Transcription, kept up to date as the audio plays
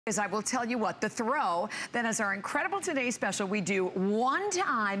Is I will tell you what, the throw that is our incredible Today special. We do one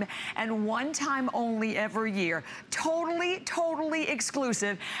time and one time only every year. Totally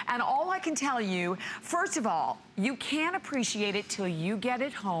exclusive. And all I can tell you, first of all, you can't appreciate it till you get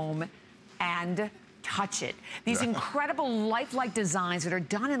it home and touch it. These incredible lifelike designs that are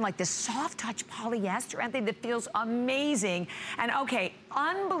done in like this soft touch polyester, Anthony, that feels amazing. And okay,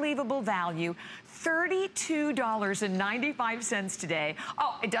 unbelievable value. $32.95 today.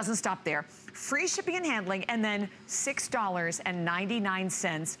 Oh, it doesn't stop there. Free shipping and handling, and then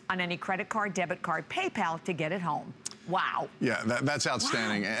 $6.99 on any credit card, debit card, PayPal to get it home. Wow. Yeah, that's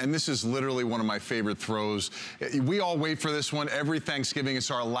outstanding. Wow. And this is literally one of my favorite throws. We all wait for this one every Thanksgiving.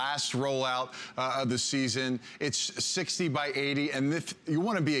 It's our last rollout of the season. It's 60 by 80. And if you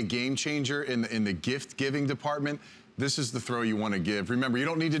want to be a game changer in the gift giving department, this is the throw you want to give. Remember, you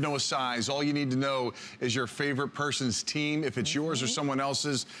don't need to know a size. All you need to know is your favorite person's team, if it's yours or someone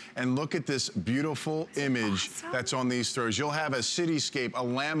else's. And look at this beautiful image that's on these throws. You'll have a cityscape, a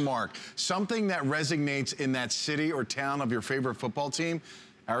landmark, something that resonates in that city or town of your favorite football team.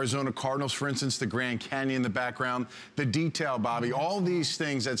 Arizona Cardinals, for instance, the Grand Canyon in the background, the detail, Bobby, all these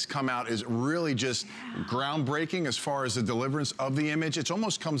things that's come out is really just groundbreaking as far as the deliverance of the image. It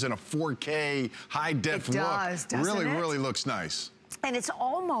almost comes in a 4K high-def look. Doesn't it? Really looks nice. And it's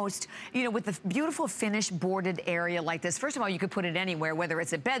almost, you know, with the beautiful finished boarded area like this, first of all, you could put it anywhere, whether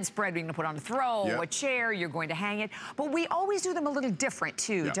it's a bedspread, you're going to put on a throw, a chair, you're going to hang it. But we always do them a little different,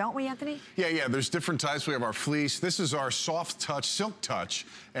 too, don't we, Anthony? Yeah, there's different types. We have our fleece. This is our soft touch, silk touch,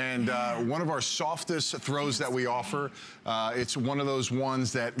 and one of our softest throws that we offer. It's one of those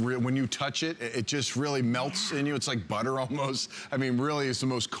ones that when you touch it, it just really melts in you. It's like butter almost. I mean, really, it's the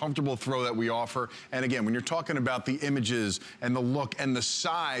most comfortable throw that we offer. And again, when you're talking about the images and the look and the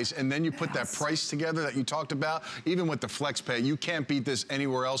size, and then you put that price together that you talked about, even with the flex pay, you can't beat this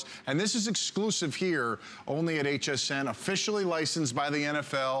anywhere else. And this is exclusive here, only at HSN, officially licensed by the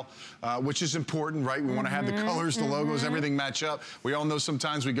NFL, which is important, right? We want to have the colors, the logos, everything match up. We all know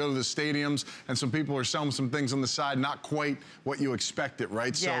sometimes we go to the stadiums and some people are selling some things on the side, not quite what you expected,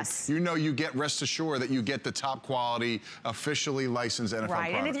 right? So you know, you get, rest assured that you get the top quality, officially licensed NFL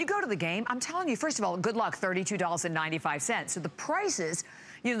product. And if you go to the game, I'm telling you, first of all, good luck, $32.95. So the prices,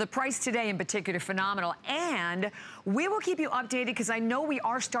 you know, the price today in particular, phenomenal. And we will keep you updated because I know we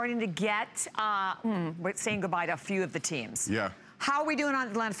are starting to get, we're saying goodbye to a few of the teams. How are we doing on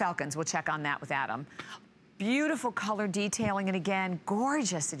Atlanta Falcons? We'll check on that with Adam. Beautiful color detailing, and again,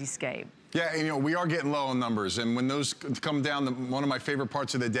 gorgeous cityscape. Yeah, and, you know, we are getting low on numbers, and when those come down, one of my favorite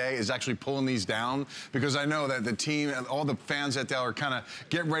parts of the day is actually pulling these down, because I know that the team and all the fans out there are kind of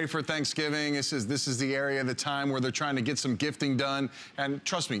getting ready for Thanksgiving. This is the area of the time where they're trying to get some gifting done, and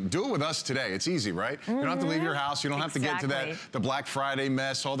trust me, do it with us today. It's easy, right? You don't have to leave your house. You don't have to get to the Black Friday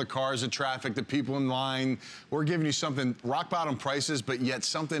mess, all the cars, the traffic, the people in line. We're giving you something rock bottom prices, but yet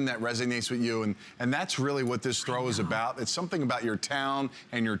something that resonates with you, and that's really what this throw is about. It's something about your town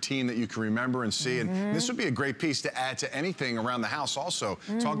and your team that you can remember and see. And this would be a great piece to add to anything around the house also.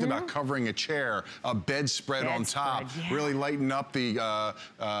 Talked about covering a chair, a bedspread on top, really lighten up the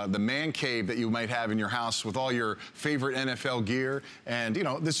man cave that you might have in your house with all your favorite NFL gear. And, you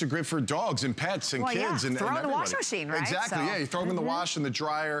know, this is great for dogs and pets and kids. And throw in the washing machine, right? Exactly, you throw them in the wash and the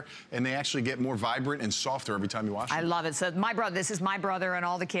dryer, and they actually get more vibrant and softer every time you wash them. I love it. So my brother, this is my brother and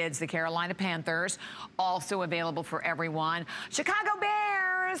all the kids, the Carolina Panthers, also available for everyone. Chicago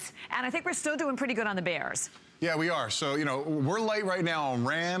Bears, and I think we're still doing pretty good on the Bears. Yeah, we are. So, you know, we're light right now on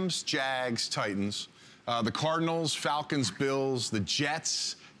Rams, Jags, Titans, the Cardinals, Falcons, Bills, the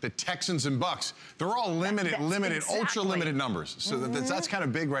Jets, the Texans and Bucks. They're all limited, ultra limited numbers. So that's kind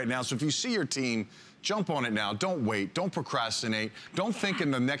of big right now. So if you see your team, jump on it now. Don't wait. Don't procrastinate. Don't think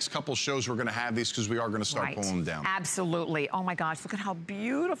in the next couple shows we're going to have these, because we are going to start pulling them down. Absolutely. Oh my gosh, look at how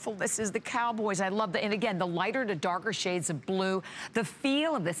beautiful this is. The Cowboys, I love that. And again, the lighter to darker shades of blue, the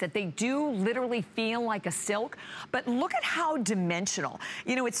feel of this, that they do literally feel like a silk, but look at how dimensional.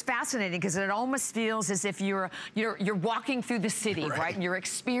 You know, it's fascinating because it almost feels as if you're walking through the city, right? And you're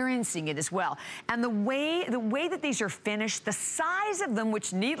experiencing it as well. And the way that these are finished, the size of them,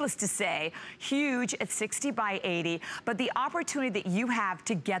 which needless to say, huge, at 60 by 80, but the opportunity that you have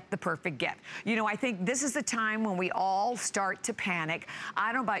to get the perfect gift. You know, I think this is the time when we all start to panic.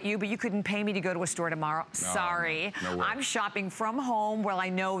 I don't know about you, but you couldn't pay me to go to a store tomorrow. Sorry. No way. I'm shopping from home. Well, I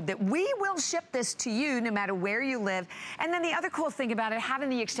know that we will ship this to you no matter where you live. And then the other cool thing about it, having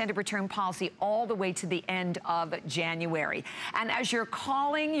the extended return policy all the way to the end of January. And as you're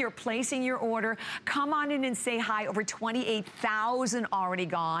calling, you're placing your order, come on in and say hi. Over 28,000 already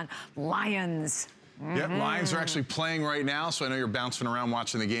gone. Lions. Yep, Lions are actually playing right now, so I know you're bouncing around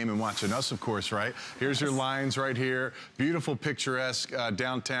watching the game and watching us, of course, right? Here's your Lions right here. Beautiful, picturesque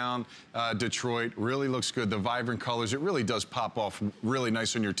downtown Detroit. Really looks good. The vibrant colors, it really does pop off really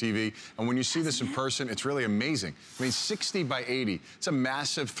nice on your TV. And when you see this in person, it's really amazing. I mean, 60 by 80. It's a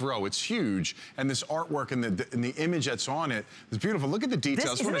massive throw. It's huge. And this artwork and the image that's on it is beautiful. Look at the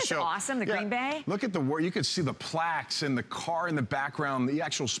details. Isn't this awesome, the Green Bay? Look at the work. You could see the plaques and the car in the background, the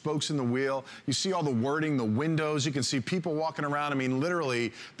actual spokes in the wheel. You see all the wording, the windows. You can see people walking around. I mean,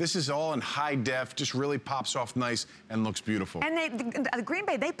 literally, this is all in high def. Just really pops off nice and looks beautiful. And the Green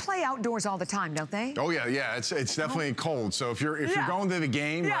Bay, they play outdoors all the time, don't they? Oh yeah, yeah. It's definitely cold. So if you're going to the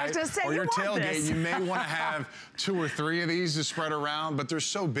game, right, or your tailgate, you may want to have 2 or 3 of these to spread around. But they're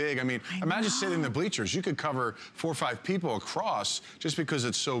so big. I mean, imagine sitting in the bleachers. You could cover 4 or 5 people across just because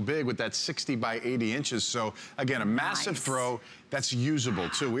it's so big with that 60 by 80 inches. So again, a massive throw. That's usable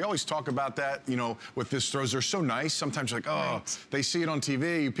too. We always talk about that, you know, with this throws. They're so nice. Sometimes you're like, oh, they see it on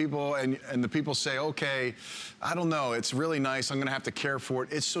TV, people, and the people say, okay, I don't know, it's really nice. I'm gonna have to care for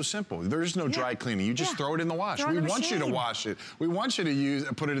it. It's so simple. There's no dry cleaning. You just throw it in the wash. We want you to wash it. We want you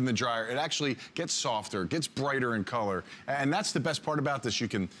to put it in the dryer. It actually gets softer, gets brighter in color. And that's the best part about this. You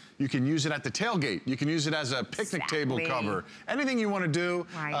can use it at the tailgate. You can use it as a picnic table cover. Anything you want to do,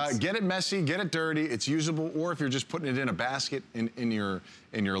 get it messy, get it dirty. It's usable. Or if you're just putting it in a basket in your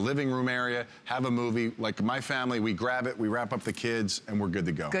living room area, have a movie. Like my family, we grab it, we wrap up the kids, and we're good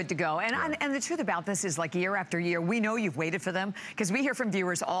to go. Good to go. And the truth about this is, like, year after year, we know you've waited for them, because we hear from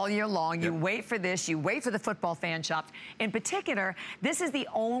viewers all year long. You wait for this, you wait for the football fan shops. In particular, this is the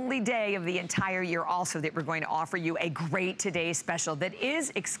only day of the entire year also that we're going to offer you a great Today special that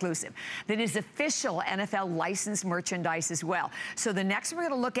is exclusive, that is official NFL licensed merchandise as well. So the next we're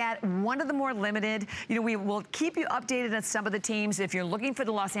going to look at one of the more limited. You know, we will keep you updated on some of the teams. If you're looking for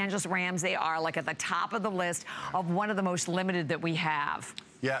the Los Angeles Rams, they are like at the top of the list of one of the most limited that we have.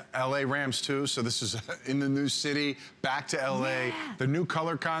 Yeah, LA Rams too. So this is in the new city, back to LA. The new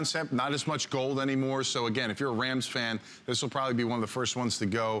color concept, not as much gold anymore. So again, if you're a Rams fan, this will probably be one of the first ones to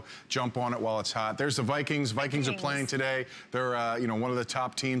go. Jump on it while it's hot. There's the Vikings. Vikings are playing today. They're you know, one of the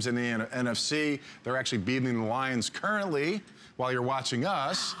top teams in the NFC. They're actually beating the Lions currently while you're watching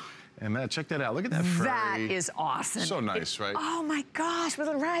us. And check that out. Look at that Ferrari. That is awesome. So nice, right? Oh my gosh, with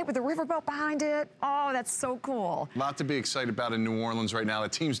the riverboat behind it. Oh, that's so cool. A lot to be excited about in New Orleans right now. The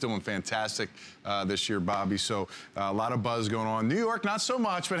team's doing fantastic this year, Bobby. So a lot of buzz going on. New York, not so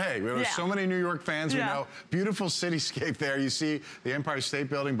much, but hey, there's so many New York fans. We know beautiful cityscape there. You see the Empire State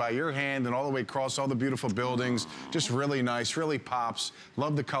Building by your hand and all the way across all the beautiful buildings. Just really nice, really pops.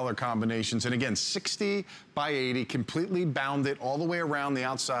 Love the color combinations. And again, 60 by 80, completely bounded all the way around the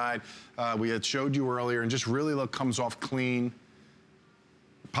outside. We had showed you earlier, and just really comes off clean.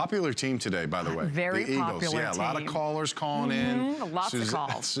 Popular team today, by the way. Very the Eagles. popular Yeah, team. A lot of callers calling in. Lots of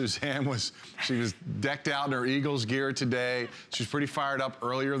calls. Suzanne was decked out in her Eagles gear today. She's pretty fired up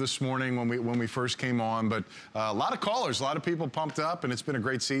earlier this morning when we first came on. But a lot of callers, a lot of people pumped up, and it's been a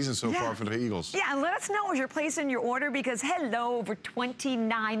great season so far for the Eagles. Yeah, and let us know as you're placing your order, because hello, over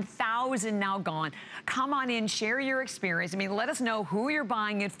 29,000 now gone. Come on in, share your experience. I mean, let us know who you're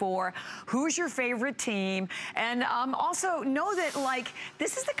buying it for, who's your favorite team, and also know that, like,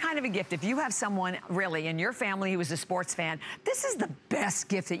 this is the kind of a gift, if you have someone really in your family who is a sports fan, this is the best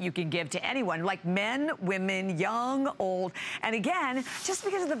gift that you can give to anyone, like men, women, young, old. And again, just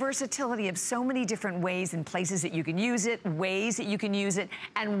because of the versatility of so many different ways and places that you can use it, ways that you can use it,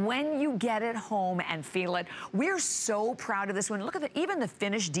 and when you get it home and feel it, we're so proud of this one. Look at even the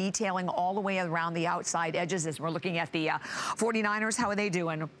finish detailing all the way around the outside edges as we're looking at the 49ers. How are they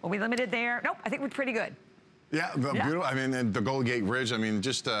doing? Are we limited there? Nope, I think we're pretty good. Yeah, beautiful. I mean, and the Golden Gate Bridge, I mean,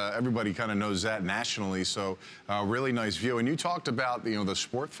 just everybody kind of knows that nationally, so really nice view. And you talked about, you know, the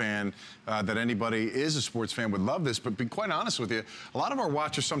sport fan, that anybody is a sports fan would love this, but be quite honest with you, a lot of our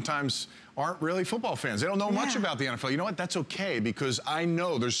watchers sometimes aren't really football fans. They don't know much about the NFL. You know what? That's okay, because I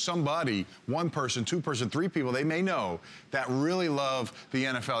know there's somebody, one person, two person, three people they may know that really love the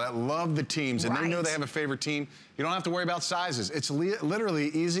NFL, that love the teams, and they know they have a favorite team. You don't have to worry about sizes. It's literally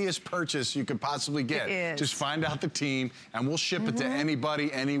easiest purchase you could possibly get. It is. Just find out the team, and we'll ship it to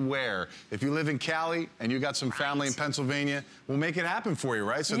anybody, anywhere. If you live in Cali and you got some family in Pennsylvania, we'll make it happen for you,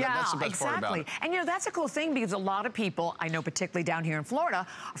 right? So that's the best part about it. And, you know, that's a cool thing, because a lot of people, I know particularly down here in Florida,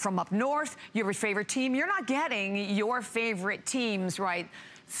 from up north, you have your favorite team. You're not getting your favorite teams, right,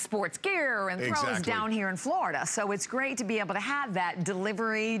 sports gear and throws down here in Florida. So it's great to be able to have that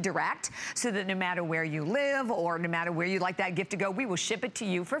delivery direct so that no matter where you live or no matter where you'd like that gift to go, we will ship it to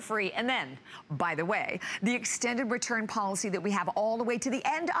you for free. And then, by the way, the extended return policy that we have all the way to the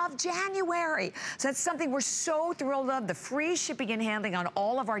end of January. So that's something we're so thrilled of. The free shipping and handling on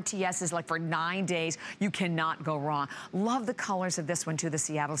all of our TSs, like for 9 days. You cannot go wrong. Love the colors of this one too, the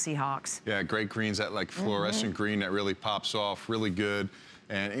Seattle Seahawks. Yeah, great greens, that like fluorescent green that really pops off, really good.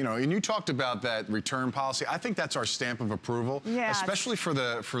 And you know, and you talked about that return policy. I think that's our stamp of approval, especially for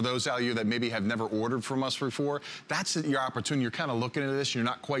those out of you that maybe have never ordered from us before. That's your opportunity. You're kind of looking at this, you're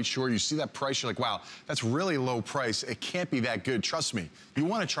not quite sure. You see that price, you're like, wow, that's really low price. It can't be that good. Trust me, you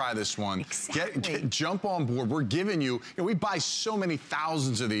want to try this one. Jump on board. We're giving you know, we buy so many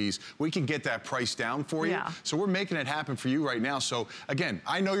thousands of these. We can get that price down for you. So we're making it happen for you right now. So again,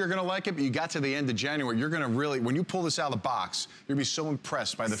 I know you're going to like it, but you got to the end of January. You're going to really, when you pull this out of the box, you're going to be so impressed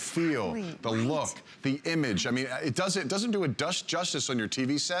by the feel, the look, the image. I mean, it doesn't do it justice on your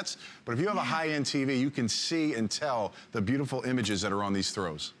TV sets, but if you have a high-end TV, you can see and tell the beautiful images that are on these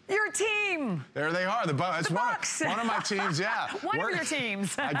throws. Your team. There they are. That's one of my teams, One of your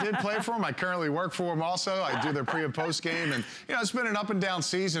teams. I did play for them. I currently work for them also. I do their pre and post game. And, you know, it's been an up and down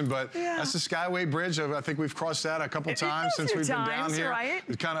season, but that's the Skyway Bridge. I think we've crossed that a couple times since we've been down here. Right?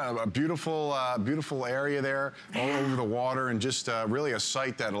 It's kind of a beautiful, beautiful area there all over the water, and just really a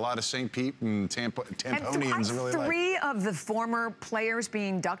site that a lot of St. Pete and Tamponians really like. 3 of the former players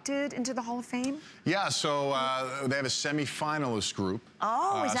being inducted into the Hall of Fame? Yeah, so they have a semi-finalist group.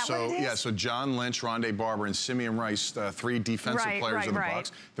 Oh, is that what it is? Yeah, so John Lynch, Rondé Barber, and Simeon Rice, 3 defensive players in the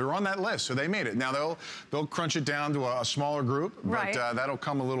Bucs. They're on that list, so they made it. Now, they'll crunch it down to a smaller group, but that'll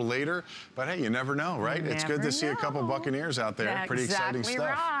come a little later. But, hey, you never know, right? It's good to see a couple Buccaneers out there. Pretty exciting stuff.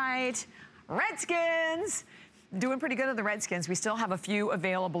 Right. Redskins. Doing pretty good on the Redskins. We still have a few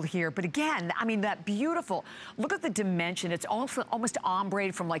available here. But again, I mean, that beautiful, look at the dimension. It's also almost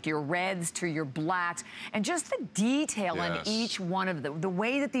ombre from like your reds to your blacks. And just the detail in each one of them. The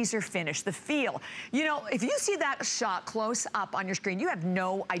way that these are finished, the feel. You know, if you see that shot close up on your screen, you have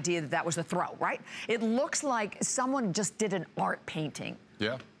no idea that that was a throw, right? It looks like someone just did an art painting.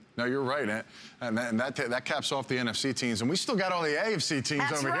 Yeah. No, you're right, and that caps off the NFC teams, and we still got all the AFC teams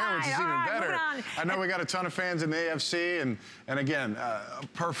over here, which is even better. I know we got a ton of fans in the AFC, and again, the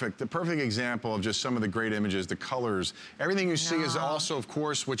perfect example of just some of the great images, the colors, everything you see is also, of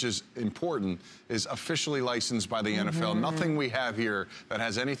course, which is important, is officially licensed by the NFL. Nothing we have here that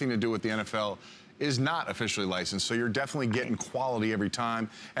has anything to do with the NFL is not officially licensed, so you're definitely getting quality every time.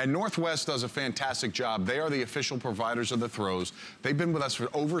 And Northwest does a fantastic job. They are the official providers of the throws. They've been with us for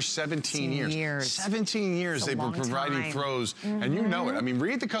over 17 years. 17 years they've been providing throws, and you know it. I mean,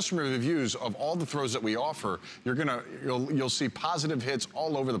 read the customer reviews of all the throws that we offer. You'll see positive hits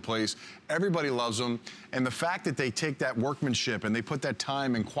all over the place. Everybody loves them, and the fact that they take that workmanship and they put that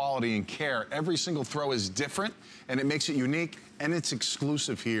time and quality and care, every single throw is different, and it makes it unique. And it's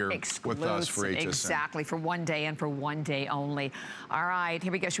exclusive here with us for HSN. Exactly, for 1 day and for 1 day only. All right,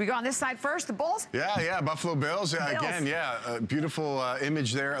 here we go. Should we go on this side first, the Bulls? Yeah, Buffalo Bills. Again, a beautiful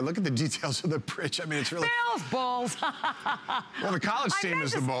image there. Look at the details of the bridge. I mean, it's really... Bills, Bulls. Well, the college team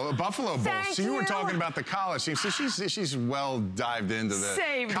is the Buffalo Bulls. So you were talking about the college team. So she's well dived into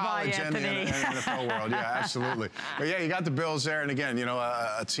the college and the NFL world. Yeah, absolutely. But yeah, you got the Bills there. And again, you know,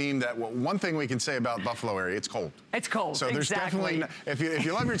 a team that, one thing we can say about Buffalo area, it's cold. It's cold, so there's definitely, if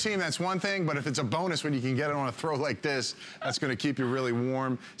you love your team, that's one thing, but if it's a bonus when you can get it on a throw like this, that's going to keep you really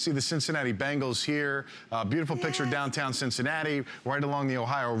warm. See the Cincinnati Bengals here. Beautiful picture of downtown Cincinnati, right along the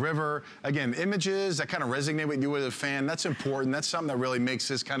Ohio River. Again, images that kind of resonate with you as a fan. That's important. That's something that really makes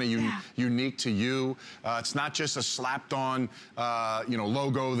this kind of unique to you. It's not just a slapped-on,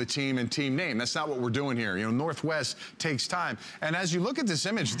 logo of the team and team name. That's not what we're doing here. You know, Northwest takes time. And as you look at this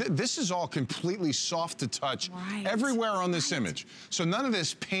image, this is all completely soft to touch everywhere on this image. So none of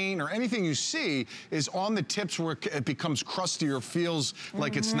this paint or anything you see is on the tips where it becomes crusty or feels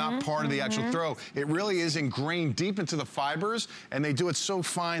like it's not part of the actual throw. It really is ingrained deep into the fibers, and they do it so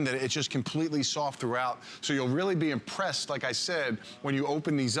fine that it's just completely soft throughout. So you'll really be impressed, like I said, when you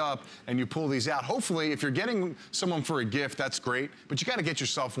open these up and you pull these out. Hopefully, if you're getting someone for a gift, that's great, but you got to get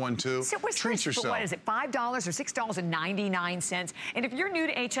yourself one too. So treat yourself. What is it, $5 or $6.99? And if you're new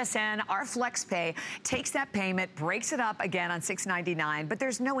to HSN, our FlexPay takes that payment, breaks it up again on $6.99, but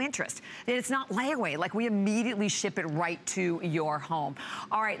there's no interest. It's not layaway. Like, we immediately ship it right to your home.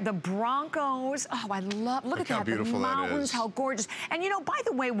 All right, the Broncos. Oh, I love, look at that. How beautiful the mountains, that is. how gorgeous. And you know, by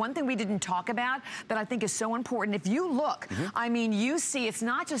the way, one thing we didn't talk about that I think is so important, if you look, I mean, you see it's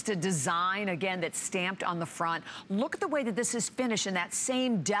not just a design, again, that's stamped on the front. Look at the way that this is finished in that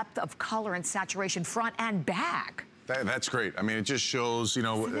same depth of color and saturation, front and back. That's great. I mean, it just shows, you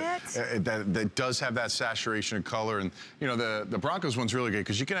know, that does have that saturation of color. And, you know, the Broncos one's really good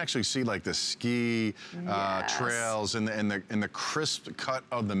because you can actually see, like, the ski trails and the crisp cut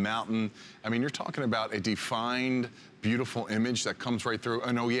of the mountain. I mean, you're talking about a defined, beautiful image that comes right through.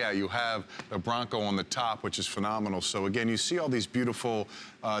 And, oh, yeah, you have the Bronco on the top, which is phenomenal. So, again, you see all these beautiful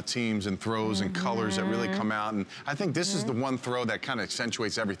teams and throws and colors that really come out. And I think this is the one throw that kind of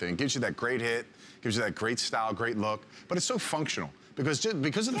accentuates everything. It gives you that great hit. Gives you that great style, great look, but it's so functional. Because of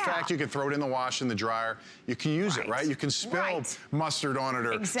the fact you can throw it in the wash in the dryer, you can use it, right? You can spill mustard on it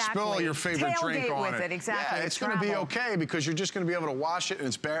or spill your favorite drink on it. Exactly. Yeah, it's going to be okay because you're just going to be able to wash it and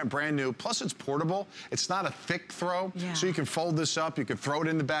it's brand new. Plus, it's portable. It's not a thick throw, so you can fold this up. You can throw it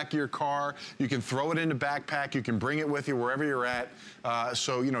in the back of your car. You can throw it in the backpack. You can bring it with you wherever you're at.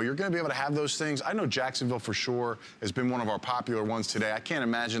 So, you know, you're going to be able to have those things. I know Jacksonville for sure has been one of our popular ones today. I can't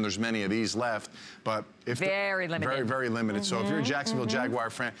imagine there's many of these left, but if very limited. Very limited. So if you're a Jacksonville Jaguar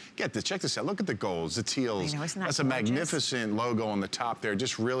fan, get this. Check this out. Look at the golds, the teals. That's a magnificent logo on the top there,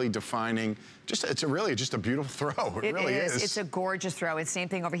 just really defining. It's really just a beautiful throw. It really is. It's a gorgeous throw. It's the same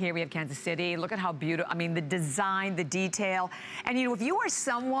thing over here. We have Kansas City. Look at how beautiful. I mean, the design, the detail. And, you know, if you are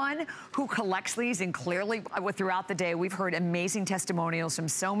someone who collects these, and clearly throughout the day, we've heard amazing testimonials from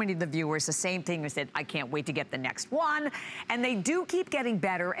so many of the viewers. The same thing. They said, I can't wait to get the next one. And they do keep getting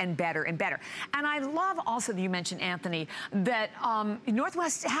better and better and better. And I love also that you mentioned, Anthony, that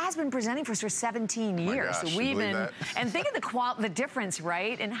Northwest has been presenting for us for 17 years. Gosh, so we've been, and think of the difference,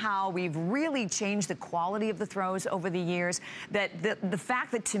 right, in how we've really changed the quality of the throws over the years. That the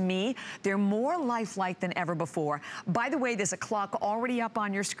fact that, to me, they're more lifelike than ever before. By the way, there's a clock already up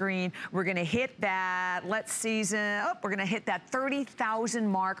on your screen. We're going to hit that, we're going to hit that 30,000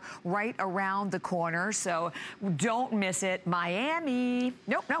 mark right around the corner. So don't miss it. Miami.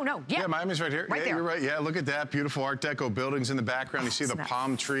 No. Yeah, Miami's right here. Right there. You're right. Yeah, look at that. Beautiful Art Deco buildings in the background. You see the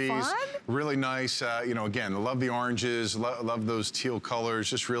palm trees. Fun? Really nice. You know, again, I love the oranges. Love those teal colors.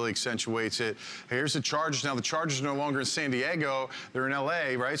 Just really accentuates it. Here's the Chargers. Now, the Chargers are no longer in San Diego. They're in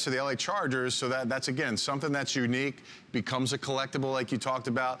L.A., right? So the L.A. Chargers. So that's, again, something that's unique. Becomes a collectible like you talked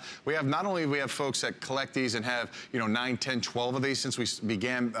about. We have, not only do we have folks that collect these and have, you know, 9, 10, 12 of these since we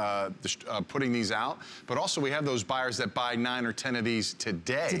began putting these out, but also we have those buyers that buy 9 or 10 of these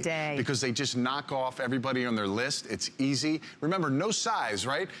today. Because they just knock off everybody on their list. It's easy. Remember, no size,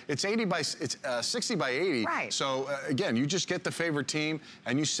 right? It's 60 by 80. Right. So again, you just get the favorite team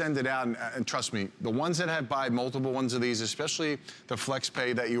and you send it out. And trust me, the ones that have buy multiple ones of these, especially the flex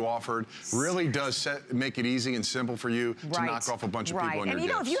pay that you offered, really does make it easy and simple for you to knock off a bunch of people in your And you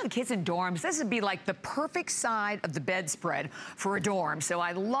know, gifts. if you have kids in dorms, this would be like the perfect side of the bedspread for a dorm. So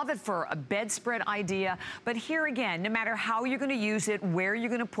I love it for a bedspread idea. But here again, no matter how you're going to use it, where you're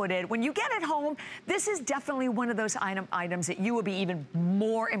going to put it, when you get it home, this is definitely one of those items that you will be even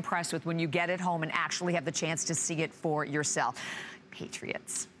more impressed with when you get it home and actually have the chance to see it for yourself.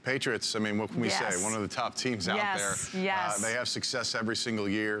 Patriots, I mean, what can we say? One of the top teams out there. They have success every single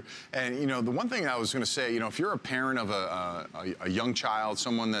year. And, you know, the one thing I was going to say, you know, if you're a parent of a young child,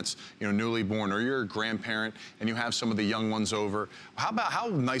 someone that's, you know, newly born, or you're a grandparent and you have some of the young ones over, how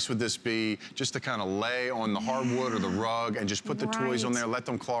nice would this be just to kind of lay on the hardwood or the rug and just put the toys on there, let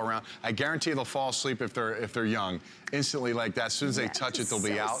them claw around. I guarantee they'll fall asleep if they're young. Instantly like that. As soon as they touch it, they'll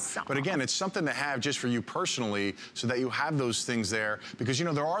be out. But again, it's something to have just for you personally so that you have those things there. Because, you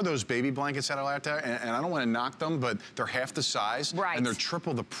know, there are those baby blankets that are out there, and I don't want to knock them, but they're half the size, and they're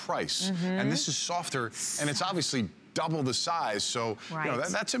triple the price. And this is softer, and it's obviously double the size. So, you know,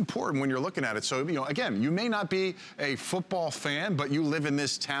 that's important when you're looking at it. So, you know, again, you may not be a football fan, but you live in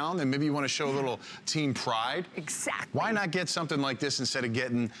this town and maybe you want to show a little team pride. Why not get something like this instead of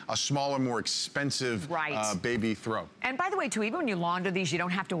getting a smaller, more expensive baby throw? And by the way, too, even when you launder these, you don't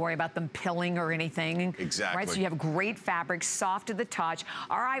have to worry about them pilling or anything. Right? So you have great fabric, soft to the touch.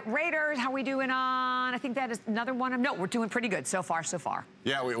 All right, Raiders, how are we doing on? I think that is another one. No, we're doing pretty good so far, so far.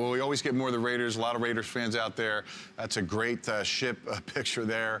 Yeah, we always get more of the Raiders. A lot of Raiders fans out there. That's a great ship picture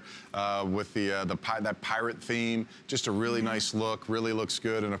there with that pirate theme. Just a really nice look, really looks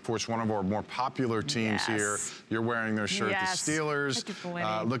good. And of course, one of our more popular teams here. You're wearing their shirt, the Steelers.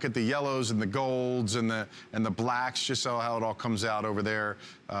 Look at the yellows and the golds and the blacks, just how it all comes out over there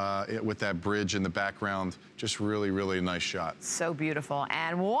with that bridge in the background. Just really, really nice shot. So beautiful.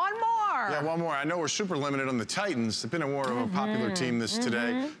 And one more. Yeah, one more. I know we're super limited on the Titans. They've been more of a popular team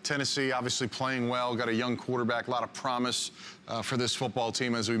today. Tennessee obviously playing well, got a young quarterback, a lot of promise for this football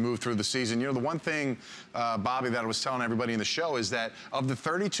team as we move through the season. You know, the one thing, Bobby, that I was telling everybody in the show is that of the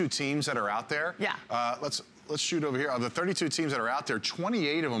 32 teams that are out there, let's shoot over here. Of the 32 teams that are out there,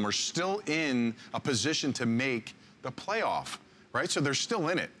 28 of them are still in a position to make the playoff, right? So they're still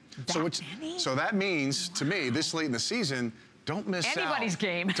in it. So that means, to me, this late in the season, don't miss anybody's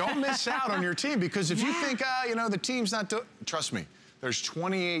game. Don't miss out on your team, because if you think, you know, the team's not doing, trust me, there's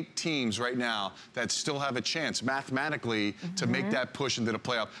 28 teams right now that still have a chance mathematically to make that push into the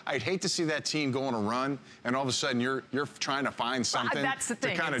playoff. I'd hate to see that team go on a run and all of a sudden you're trying to find something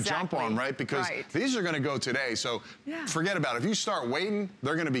to kind of jump on, right? Because these are going to go today. So forget about it. If you start waiting,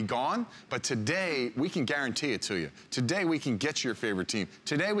 they're going to be gone. But today, we can guarantee it to you. Today, we can get your favorite team.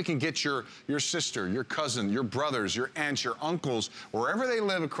 Today, we can get your sister, your cousin, your brothers, your aunts, your uncles, wherever they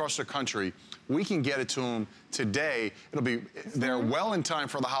live across the country. We can get it to them today. It'll be there well in time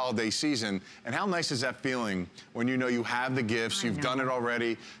for the holiday season. And how nice is that feeling when you know you have the gifts, you've done it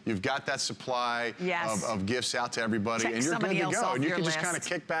already, you've got that supply of gifts out to everybody, and you're good to go. And you can just kind of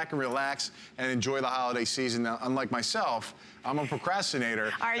kick back and relax and enjoy the holiday season. Now, unlike myself, I'm a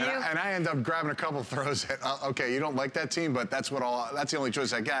procrastinator. And I end up grabbing a couple throws at, okay, you don't like that team, but that's the only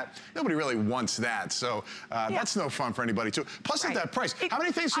choice I got. Nobody really wants that. So that's no fun for anybody too. Plus at that price, how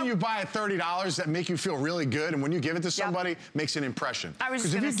many things can you buy at $30 that make you feel really good, and when you give it to somebody, makes an impression?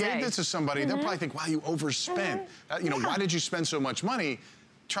 Because if you gave this to somebody, they'll probably think, wow, you overspent. You know, why did you spend so much money?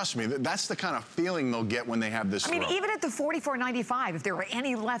 Trust me, that's the kind of feeling they'll get when they have this. I mean, even at the $44.95, if there were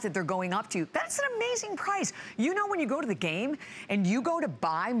any left that they're going up to, that's an amazing price. You know, when you go to the game and you go to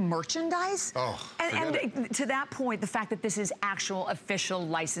buy merchandise, and to that point, the fact that this is actual official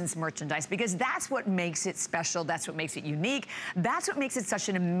licensed merchandise, because that's what makes it special, that's what makes it unique, that's what makes it such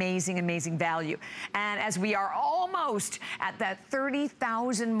an amazing, amazing value. And as we are almost at that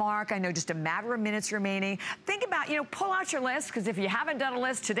 30,000 mark, I know just a matter of minutes remaining, think about, you know, pull out your list, because if you haven't done a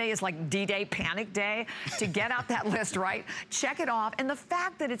list, today is like D-Day, panic day, to get out that list, right? Check it off. And the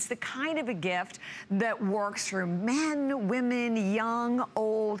fact that it's the kind of a gift that works for men, women, young,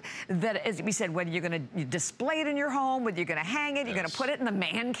 old, that, as we said, whether you're going to display it in your home, whether you're going to hang it, you're going to put it in the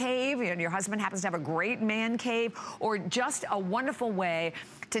man cave, and your husband happens to have a great man cave, or just a wonderful way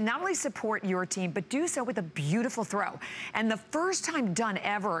to not only support your team, but do so with a beautiful throw. And the first time done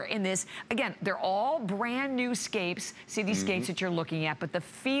ever in this, again, they're all brand new scapes. See these scapes that you're looking at, but the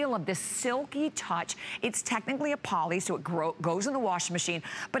feel of this silky touch, it's technically a poly, so it goes in the washing machine.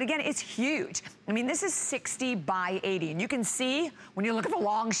 But again, it's huge. I mean, this is 60 by 80. And you can see when you look at the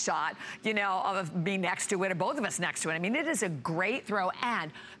long shot, you know, of me next to it, or both of us next to it. I mean, it is a great throw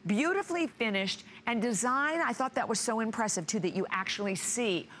and beautifully finished. And design, I thought that was so impressive too, that you actually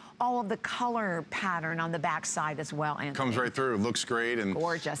see all of the color pattern on the back side as well, Anthony. Comes right through, looks great. And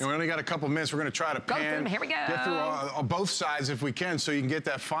gorgeous. You know, we only got a couple minutes. We're gonna try to pan. Here we go. Get through both sides if we can, so you can get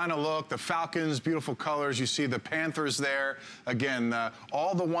that final look. The Falcons, beautiful colors. You see the Panthers there. Again,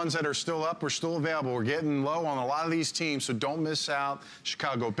 all the ones that are still up are still available. We're getting low on a lot of these teams, so don't miss out.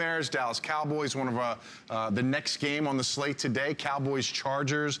 Chicago Bears, Dallas Cowboys, one of the next game on the slate today. Cowboys,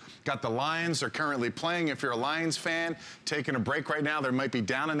 Chargers. Got the Lions. They're currently playing. If you're a Lions fan, taking a break right now, they might be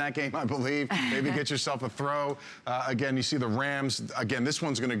down in that game, I believe. Maybe get yourself a throw. Again, you see the Rams. Again, this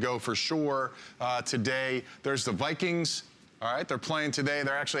one's going to go for sure today. There's the Vikings. All right, they're playing today.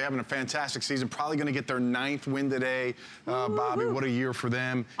 They're actually having a fantastic season. Probably going to get their 9th win today. Bobby, what a year for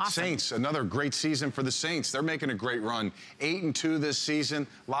them. Awesome. Saints, another great season for the Saints. They're making a great run. 8-2 this season.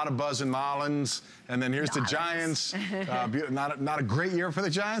 A lot of buzz in Mullins. And then here's the Giants. Not a great year for the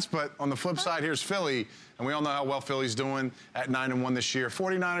Giants, but on the flip side, here's Philly. And we all know how well Philly's doing at 9-1 this year.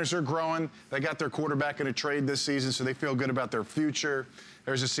 49ers are growing. They got their quarterback in a trade this season, so they feel good about their future.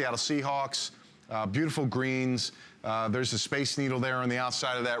 There's the Seattle Seahawks. Beautiful greens. There's the Space Needle there on the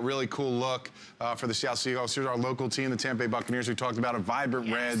outside of that. Really cool look for the Seattle Seahawks. Here's our local team, the Tampa Bay Buccaneers. We talked about it.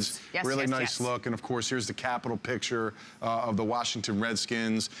 Vibrant reds. Really nice look. And, of course, here's the capital picture of the Washington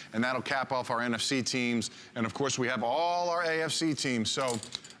Redskins. And that'll cap off our NFC teams. And, of course, we have all our AFC teams. So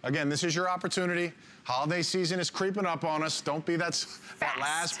Again, this is your opportunity. Holiday season is creeping up on us. Don't be that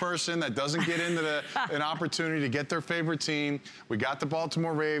last person that doesn't get into an opportunity to get their favorite team. We got the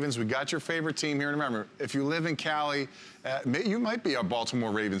Baltimore Ravens. We got your favorite team here. And remember, if you live in Cali, you might be a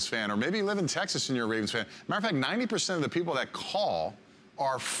Baltimore Ravens fan, or maybe you live in Texas and you're a Ravens fan. Matter of fact, 90% of the people that call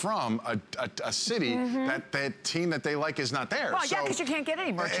are from a city that team that they like is not there. Well, yeah, because you can't get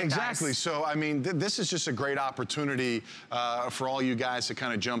any merchandise. Exactly. So, I mean, this is just a great opportunity for all you guys to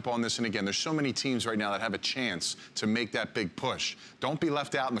kind of jump on this. And again, there's so many teams right now that have a chance to make that big push. Don't be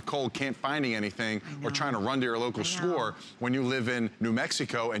left out in the cold, can't finding anything, or trying to run to your local store when you live in New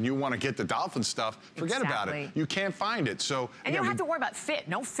Mexico and you want to get the Dolphin stuff. Forget about it. You can't find it. So, and you don't have to worry about fit.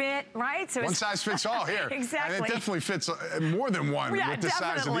 No fit, right? So one size fits all here. Exactly. And it definitely fits more than one with the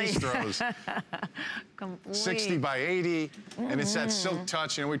size of these throws. 60 by 80, and it's that silk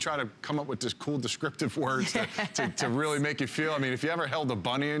touch. You know, we try to come up with this cool descriptive words to really make you feel. I mean, if you ever held a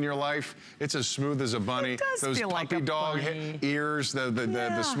bunny in your life, it's as smooth as a bunny. It does Those feel puppy like a dog bunny. ears,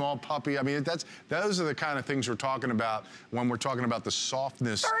 the small puppy. I mean, those are the kind of things we're talking about when we're talking about the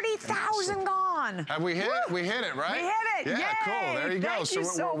softness. 30,000 gone. Have we hit it? We hit it, right? We hit it. Yeah, Yay. cool. There you go. Thank you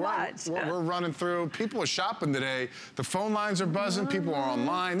so much. We're running through. People are shopping today. The phone lines are buzzing. People are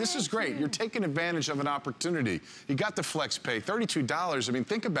online. This is great. You're taking advantage of an opportunity. You got the flex pay, $32. I mean,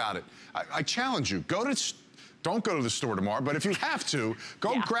 think about it. I challenge you. Don't go to the store tomorrow, but if you have to,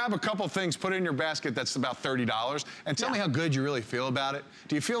 go grab a couple things, put it in your basket that's about $30, and tell me how good you really feel about it.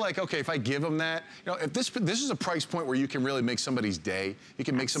 Do you feel like, okay, if I give them that, you know, if this is a price point where you can really make somebody's day, you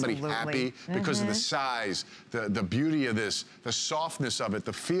can make somebody happy because of the size, the beauty of this, the softness of it,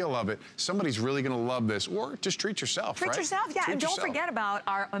 the feel of it. Somebody's really gonna love this, or just treat yourself, Treat yourself, yeah, and don't forget about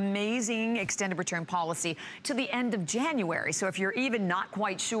our amazing extended return policy to the end of January. So if you're even not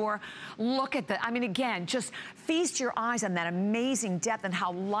quite sure, look at I mean, again, just feast your eyes on that amazing depth and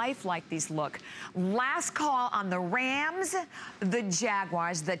how lifelike these look. Last call on the Rams, the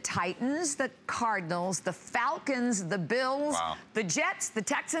Jaguars, the Titans, the Cardinals, the Falcons, the Bills, the Jets, the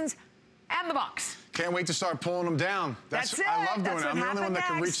Texans, and the Bucs. Can't wait to start pulling them down. That's it. I love doing it. I'm the only one that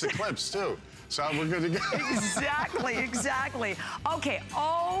can reach the clips, too. So we're good to go. Exactly, exactly. Okay,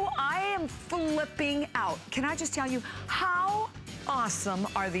 I am flipping out. Can I just tell you how awesome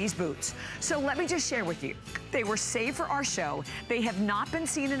are these boots? So let me just share with you. They were saved for our show. They have not been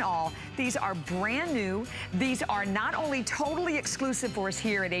seen in all. These are brand new. These are not only totally exclusive for us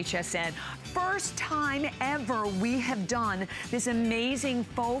here at HSN, first time ever we have done this amazing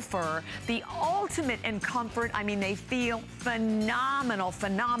faux fur, the ultimate in comfort. I mean, they feel phenomenal,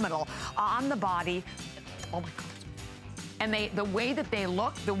 phenomenal on the body. Oh my God. And the way that they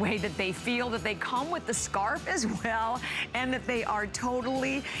look, the way that they feel, that they come with the scarf as well, and that they are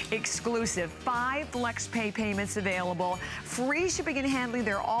totally exclusive. 5 flex pay payments available, free shipping and handling.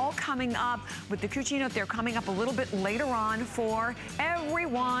 They're all coming up with the Cucino. They're coming up a little bit later on for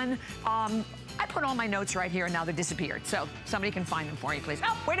everyone. I put all my notes right here and now they disappeared. So somebody can find them for you, please.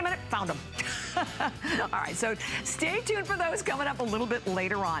 Oh, wait a minute, found them. All right, so stay tuned for those coming up a little bit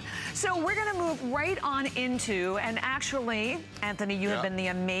later on. So we're gonna move right on into, and actually, Anthony, you have been the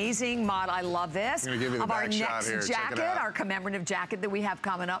amazing mod, I love this, I'm gonna give you the of our back shot next here. jacket, our commemorative jacket that we have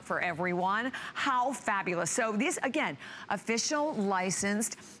coming up for everyone. How fabulous. So this, again, official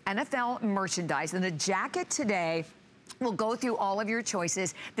licensed NFL merchandise, and the jacket today, we'll go through all of your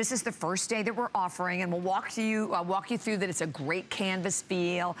choices. This is the first day that we're offering, and we'll walk you through that. It's a great canvas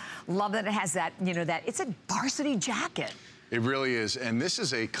feel. Love that it has that, you know, that it's a varsity jacket. It really is, and this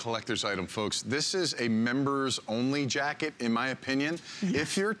is a collector's item, folks. This is a members-only jacket, in my opinion.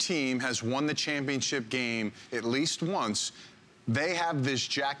 If your team has won the championship game at least once, they have this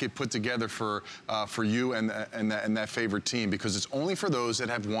jacket put together for you and that favorite team, because it's only for those that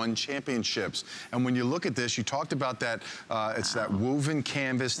have won championships. And when you look at this, you talked about that, it's that woven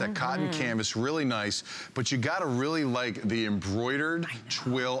canvas, that cotton canvas, really nice, but you gotta really like the embroidered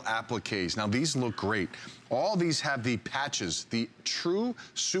twill appliques. Now these look great. All these have the patches, the true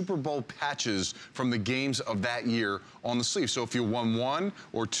Super Bowl patches from the games of that year on the sleeve. So if you won 1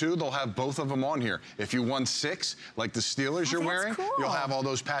 or 2, they'll have both of them on here. If you won 6, like the Steelers you're wearing, you'll have all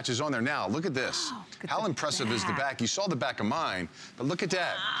those patches on there. Now, look at this. How impressive is the back? You saw the back of mine, but look at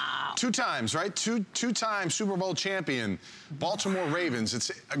that. 2 times, right? Two-time Super Bowl champion, Baltimore Ravens. It's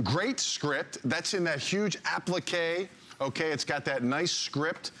a great script. That's in that huge applique. Okay, it's got that nice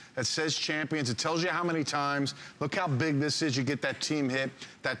script that says champions. It tells you how many times. Look how big this is. You get that team hit.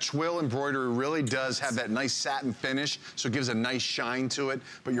 That twill embroidery really does have that nice satin finish, so it gives a nice shine to it.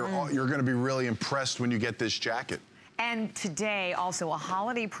 But you're going to be really impressed when you get this jacket. And today, also a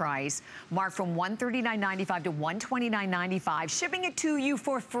holiday price marked from $139.95 to $129.95. Shipping it to you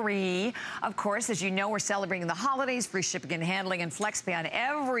for free. Of course, as you know, we're celebrating the holidays, free shipping and handling and FlexPay on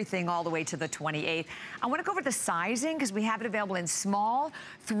everything all the way to the 28th. I want to go over the sizing because we have it available in small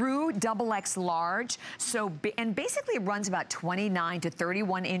through XX large. So, and basically it runs about 29 to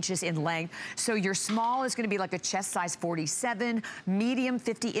 31 inches in length. So your small is going to be like a chest size 47, medium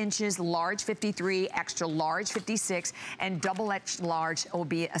 50 inches, large 53, extra large 56, and XX large will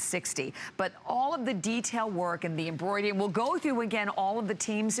be a 60. But all of the detail work and the embroidery, we'll go through again all of the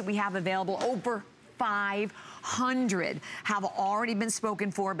teams that we have available. Over 500 have already been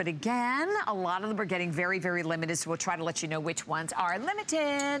spoken for, but again, a lot of them are getting very, very limited, so we'll try to let you know which ones are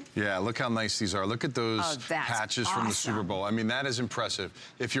limited. Yeah, look how nice these are. Look at those patches from the Super Bowl. I mean, that is impressive.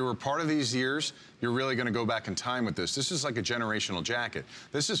 If you were part of these years, you're really going to go back in time with this. This is like a generational jacket.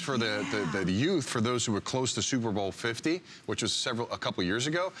 This is for the youth, for those who were close to Super Bowl 50, which was a couple years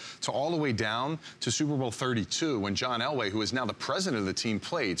ago, to all the way down to Super Bowl 32 when John Elway, who is now the president of the team,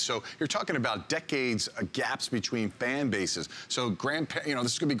 played. So you're talking about decades gaps between fan bases. So you know,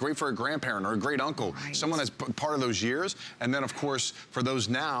 this is going to be great for a grandparent or a great uncle, someone that's part of those years. And then, of course, for those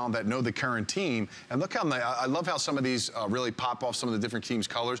now that know the current team. And look how I love how some of these really pop off some of the different teams'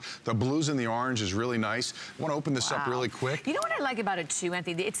 colors. The blues and the orange is really nice. I want to open this up really quick. You know what I like about it too,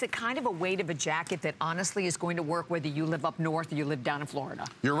 Anthony? It's a kind of a weight of a jacket that honestly is going to work whether you live up north or you live down in Florida.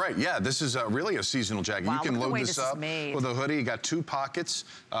 You're right. Yeah, this is really a seasonal jacket. Wow, you can load this up with a hoodie. You got two pockets,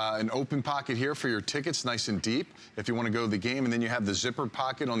 an open pocket here for your tickets, nice and deep if you want to go to the game, and then you have the zipper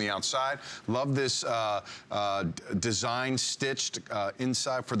pocket on the outside. Love this design stitched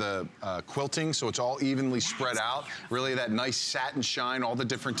inside for the quilting, so it's all evenly spread out. Really that nice satin shine, all the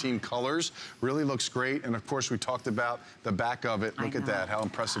different team colors. Really looks great. And of course, we talked about the back of it. Look at that. How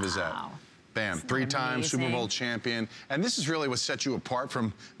impressive is that? Bam, three-time Super Bowl champion. And this is really what sets you apart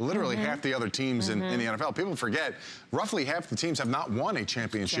from literally half the other teams in the NFL. People forget, roughly half the teams have not won a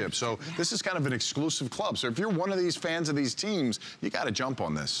championship. So this is kind of an exclusive club. So if you're one of these fans of these teams, you got to jump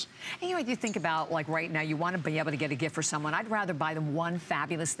on this. And you know, you think about, like right now, you want to be able to get a gift for someone. I'd rather buy them one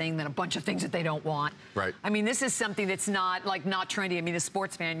fabulous thing than a bunch of things that they don't want. Right. I mean, this is something that's not trendy. I mean, as a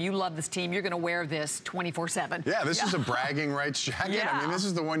sports fan, you love this team. You're going to wear this 24/7. Yeah, this is a bragging rights jacket. Yeah. I mean, this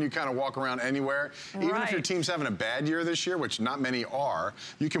is the one you kind of walk around anywhere. Even if your team's having a bad year this year, which not many are,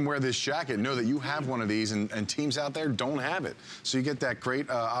 you can wear this jacket, know that you have one of these, and teams out there don't have it. So you get that great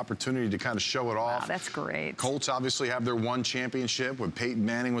opportunity to kind of show it off. Wow, that's great. Colts obviously have their one championship when Peyton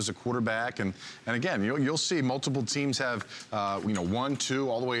Manning was a quarterback. And again, you'll see multiple teams have, 1, 2,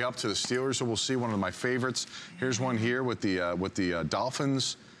 all the way up to the Steelers. So we'll see one of my favorites. Here's one here with the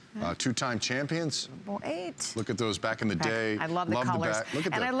Dolphins. Two-time champions. Well, 8. Look at those back in the day. I love the colors. Look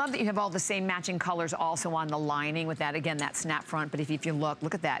at that. And I love that you have all the same matching colors also on the lining with that, again, that snap front. But if you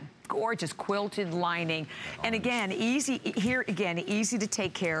look at that. Gorgeous quilted lining. And again, easy to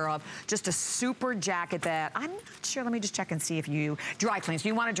take care of. Just a super jacket that I'm not sure. Let me just check and see if you dry clean. So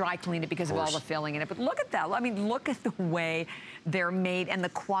you want to dry clean it because of all the filling in it. But look at that. I mean, look at the way they're made and the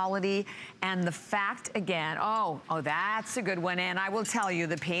quality and the fact, again, oh, that's a good one. And I will tell you,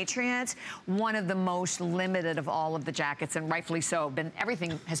 the Patriots, one of the most limited of all of the jackets, and rightfully so.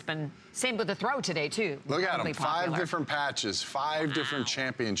 Everything has been, same with the throw today, too. Look at them, 5 different patches, 5 different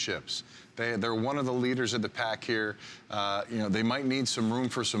championships. They're one of the leaders of the pack here. They might need some room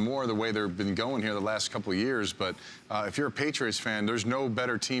for some more the way they've been going here the last couple of years. But if you're a Patriots fan, there's no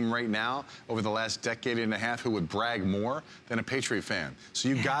better team right now over the last decade and a half who would brag more than a Patriot fan. So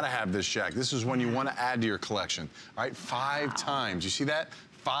you've got to have this jacket. This is one you want to add to your collection. All right, 5 times. You see that?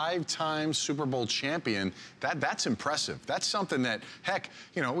 5-time Super Bowl champion. That's impressive. That's something that, heck,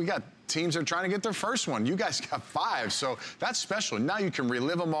 we got teams that are trying to get their first one. You guys got 5, so that's special. Now you can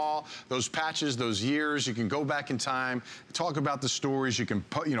relive them all, those patches, those years. You can go back in time, talk about the stories. You can,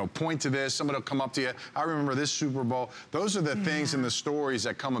 point to this. Somebody will come up to you. I remember this Super Bowl. Those are the things and the stories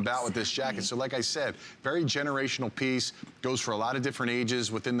that come about with this jacket. So like I said, very generational piece. Goes for a lot of different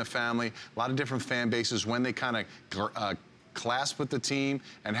ages within the family, a lot of different fan bases when they kind of clasp with the team,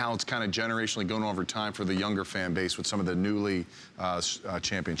 and how it's kind of generationally going over time for the younger fan base with some of the newly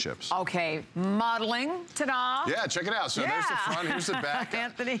championships. Okay, modeling, ta-da. Yeah, check it out. So there's the front, here's the back.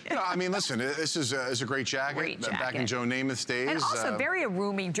 Anthony. I mean, listen, this is a great jacket. Great jacket. Back in Joe Namath's days. And also very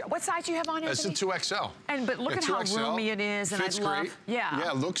roomy. What size do you have on, Anthony? It's a 2XL. But look at how roomy it is. And Fits I love, great.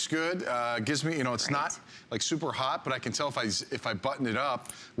 Yeah, looks good. Gives me, it's not like super hot, but I can tell if I button it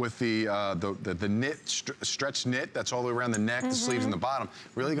up with the knit, stretch knit that's all the way around the neck, the sleeves, and the bottom,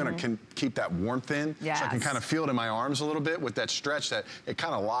 really going to keep that warmth in. Yes. So I can kind of feel it in my arms a little bit with that stretch that it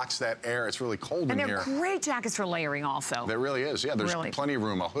kind of locks that air. It's really cold in here. And they're great jackets for layering also. There really is. Yeah, there's plenty of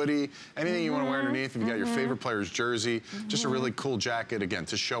room. A hoodie, anything you want to wear underneath. If you got your favorite player's jersey, just a really cool jacket, again,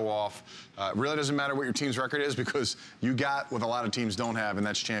 to show off. It really doesn't matter what your team's record is because you got what a lot of teams don't have, and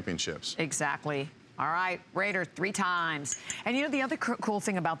that's championships. Exactly. All right, Raider 3 times. And you know, the other cool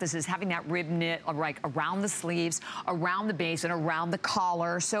thing about this is having that rib knit like around the sleeves, around the base, and around the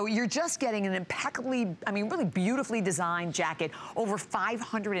collar. So you're just getting an impeccably, I mean, really beautifully designed jacket. Over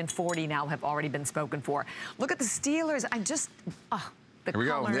 540 now have already been spoken for. Look at the Steelers. I just, the Here we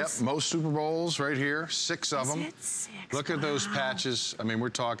colors. go. Yep, most Super Bowls right here, 6 of them. Look at those patches. I mean, we're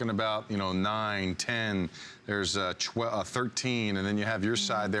talking about, you know, 9, 10. There's 13, and then you have your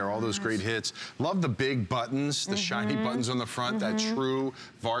side there, all those great hits. Love the big buttons, the shiny buttons on the front, that true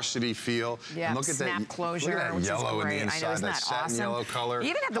varsity feel. Yeah, and look at snap that, closure, look at that which yellow is in great. the inside, isn't that satin awesome? yellow color. You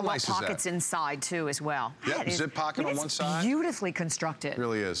even have the How little nice is pockets that? inside too as well. Yep, zip pocket on one side. Beautifully constructed.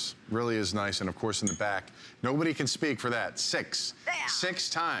 Really is nice. And of course in the back, nobody can speak for that. 6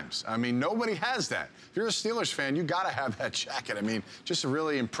 times. I mean, nobody has that. If you're a Steelers fan, you got to have that jacket. I mean, just a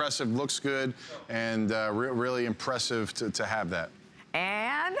really impressive, looks good, and really impressive to have that.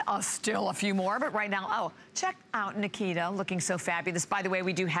 And still a few more, but right now, check out Nikita looking so fabulous. By the way,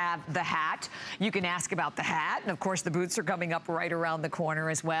 we do have the hat. You can ask about the hat. And of course, the boots are coming up right around the corner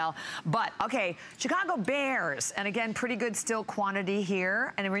as well. But, okay, Chicago Bears. And again, pretty good still quantity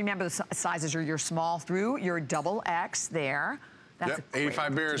here. And remember, the sizes are your small through your double X there. That's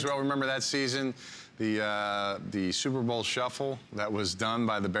 85 Bears. Well, remember that season. The Super Bowl shuffle that was done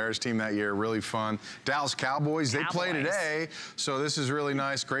by the Bears team that year, really fun. Dallas Cowboys, they play today, so this is really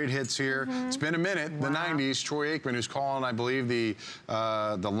nice. Great hits here. It's been a minute. The 90s, Troy Aikman, who's calling, I believe, the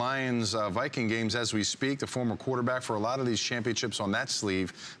Lions-Viking games as we speak, the former quarterback for a lot of these championships on that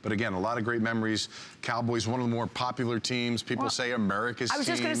sleeve. But again, a lot of great memories. Cowboys, one of the more popular teams. People say America's team. I was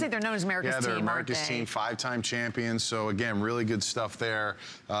just going to say they're known as America's team, they're America's team, 5-time champions. So again, really good stuff there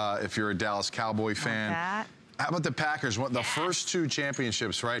if you're a Dallas Cowboy fan. How about the Packers? The first 2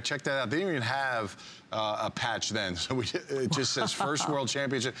 championships, right? Check that out. They didn't even have a patch then, so it just says first World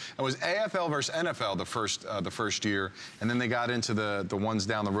Championship. It was AFL versus NFL the first year, and then they got into the ones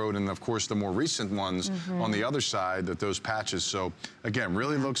down the road, and of course the more recent ones on the other side, those patches. So again,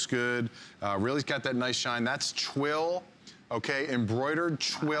 really looks good. Really got that nice shine. That's twill. Okay, embroidered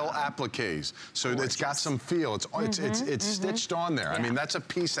twill appliques. So it's got some feel. It's stitched on there. I mean, that's a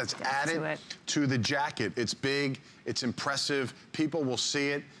piece that's added to the jacket. It's big, it's impressive. People will see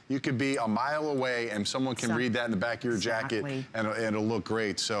it. You could be a mile away and someone can read that in the back of your jacket and it'll look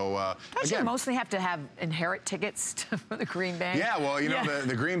great. So don't you mostly have to inherit tickets for the Green Bay? Yeah, well, you know,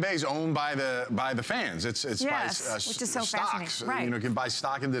 the Green Bay is owned by the fans. It's by which is so stocks. Right. You know, you can buy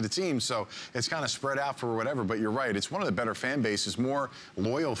stock into the team, so it's kind of spread out for whatever. But you're right, it's one of the better fan bases, more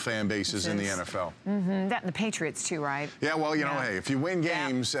loyal fan bases in the NFL. That and the Patriots too, right? Yeah, well, you know, hey, if you win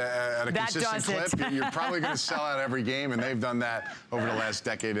games at a consistent clip, you're probably going to sell out every game, and they've done that over the last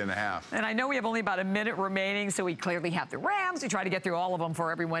decade and a half. And I know we have only about a minute remaining, so we clearly have the Rams. We try to get through all of them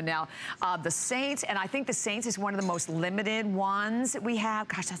for everyone now. The Saints, and I think the Saints is one of the most limited ones that we have.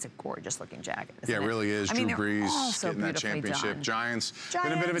 Gosh, that's a gorgeous looking jacket. Yeah, it really is. Drew Brees getting that championship. Giants,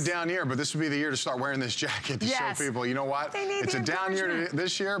 been a bit of a down year, but this would be the year to start wearing this jacket to show people, you know what? It's a down year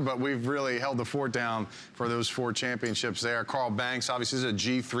this year, but we've really held the fort down for those 4 championships there. Carl Banks, obviously, is a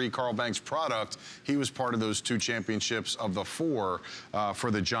G3 Carl Banks product. He was part of those 2 championships of the 4 for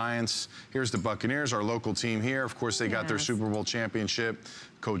the Giants. Here's the Buccaneers, our local team here. Of course, they got their Super Bowl championship.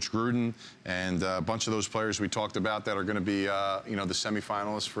 Coach Gruden and a bunch of those players we talked about that are going to be, you know, the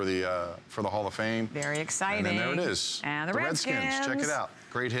semifinalists for the Hall of Fame. Very exciting. And then there it is. And the Redskins. Check it out.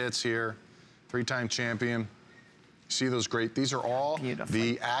 Great hits here. 3-time champion. See those great? These are all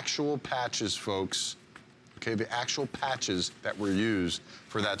the actual patches, folks. Okay, the actual patches that were used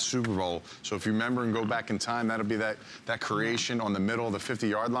for that Super Bowl. So if you remember and go back in time, that'll be that creation on the middle of the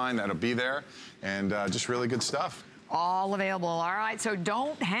 50-yard line. That'll be there, and just really good stuff. All available. All right, so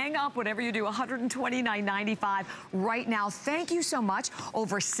don't hang up whatever you do. $129.95 right now. Thank you so much.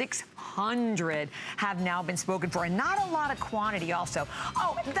 Over 600 have now been spoken for, and not a lot of quantity also.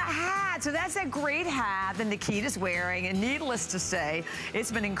 Oh, the hat. So that's that great hat that Nikita's wearing, and needless to say,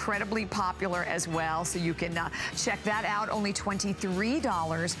 it's been incredibly popular as well. So you can check that out. Only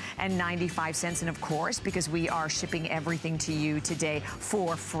 $23.95. And of course, because we are shipping everything to you today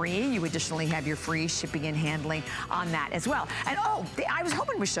for free, you additionally have your free shipping and handling on that as well. And oh, I was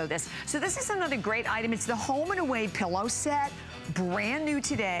hoping we show this. So this is another great item. It's the home and away pillow set. Brand new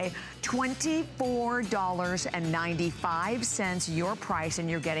today, $24.95 your price, and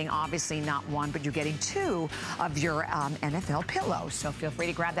you're getting obviously not one, but you're getting two of your NFL pillows. So feel free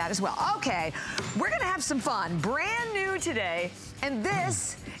to grab that as well. Okay, we're gonna have some fun. Brand new today, and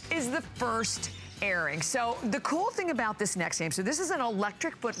this is the first airing. So the cool thing about this next game, so this is an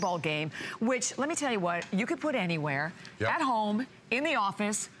electric football game, which let me tell you what, you could put anywhere, at home, in the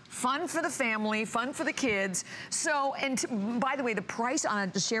office, fun for the family, fun for the kids. So, and by the way, the price on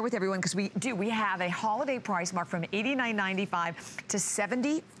it to share with everyone, because we have a holiday price mark from $89.95 to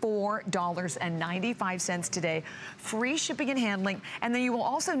 $74.95 today. Free shipping and handling. And then you will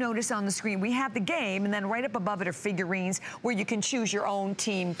also notice on the screen, we have the game, and then right up above it are figurines where you can choose your own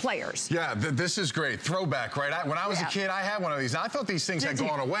team players. Yeah, this is great. Throwback, right? When I was a kid, I had one of these. I thought these things had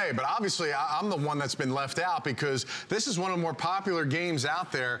gone away, but obviously I'm the one that's been left out because this is one of the more popular games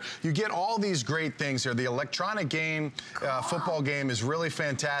out there. You get all these great things here. The electronic game, football game is really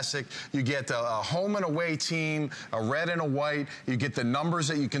fantastic. You get a home and away team, a red and a white. You get the numbers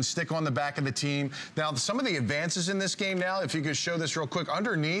that you can stick on the back of the team. Now, some of the advances in this game now, if you could show this real quick,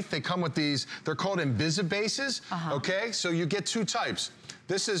 underneath, they come with these, they're called invisibases, okay? So you get two types.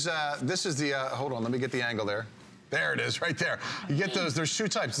 This is the, hold on, let me get the angle there. There it is, right there. You get those, there's two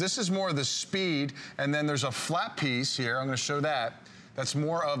types. This is more of the speed, and then there's a flat piece here. I'm gonna show that. That's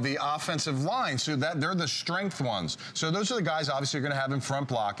more of the offensive line, so that they're the strength ones. So those are the guys obviously you're going to have in front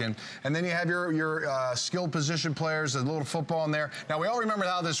blocking, and then you have your skilled position players, a little football in there. Now we all remember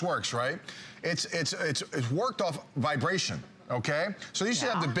how this works, right? It's worked off vibration. Okay, so you used to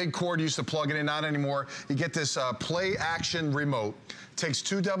have the big cord, you used to plug it in, not anymore. You get this play action remote. Takes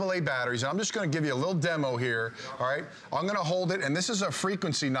two AA batteries. I'm just going to give you a little demo here. All right, I'm going to hold it, and this is a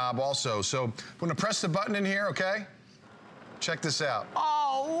frequency knob also. So I'm going to press the button in here. Okay. Check this out.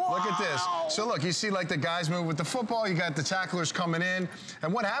 Oh, wow. Look at this. So look, you see like the guys move with the football, you got the tacklers coming in,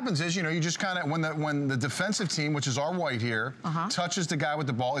 and what happens is, you know, you just kind of, when the defensive team, which is our white here, touches the guy with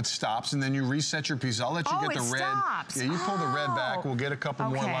the ball, it stops, and then you reset your piece. I'll let you get the red. Stops. Yeah, you pull the red back. We'll get a couple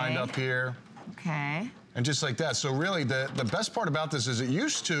more lined up here. Okay. And just like that. So really, the best part about this is it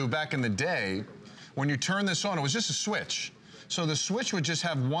used to, back in the day, when you turn this on, it was just a switch. So the switch would just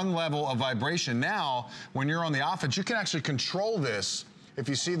have one level of vibration. Now, when you're on the offense, you can actually control this. If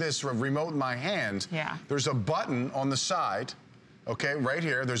you see this remote in my hand, there's a button on the side, okay, right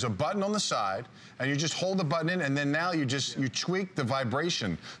here. There's a button on the side, and you just hold the button in, and then now you tweak the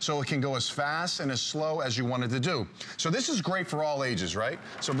vibration so it can go as fast and as slow as you want it to do. So this is great for all ages, right?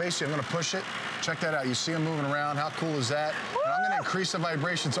 So basically, I'm gonna push it. Check that out. You see them moving around. How cool is that? And I'm gonna increase the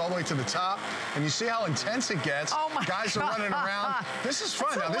vibrations all the way to the top, and you see how intense it gets. Oh my Guys are running around. This is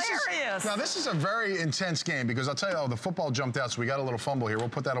fun. This is a very intense game because I'll tell you, the football jumped out, so we got a little fumble here. We'll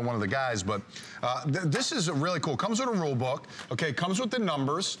put that on one of the guys, but this is really cool. Comes with a rule book, okay? Comes with the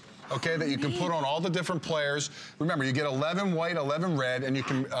numbers, okay, that you can put on all the different players. Remember, you get 11 white, 11 red, and you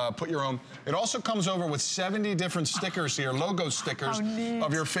can put your own. It also comes over with 70 different stickers here, logo stickers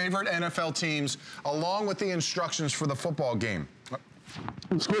of your favorite NFL teams, along with the instructions for the football game.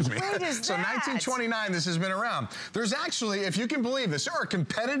 Excuse me. So 1929, this has been around. There's actually, if you can believe this, there are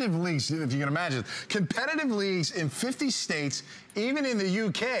competitive leagues, if you can imagine, competitive leagues in 50 states, even in the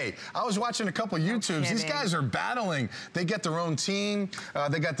UK. I was watching a couple YouTubes. These guys are battling. They get their own team.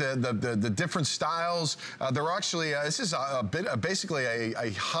 They got the different styles. They're actually, this is basically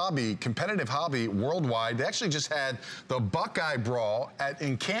a hobby, competitive hobby worldwide. They actually just had the Buckeye Brawl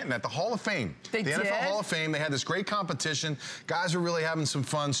in Canton at the Hall of Fame. The NFL Hall of Fame. They had this great competition. Guys are really having some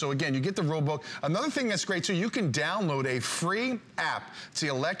fun. So again, you get the rule book. Another thing that's great too, you can download a free app. It's the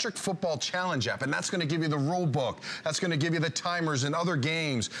Electric Football Challenge app, and that's going to give you the rule book. That's going to give you the timers in other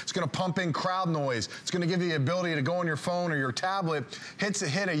games. It's going to pump in crowd noise. It's going to give you the ability to go on your phone or your tablet, hit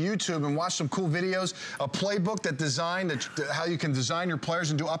a YouTube and watch some cool videos. A playbook that designed how you can design your players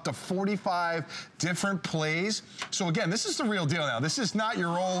and do up to 45 different plays. So again, this is the real deal now. This is not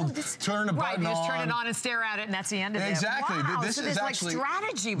your old turn a button on. You just turn it on and stare at it, and that's the end of it. Exactly. Wow, this so is there's actually like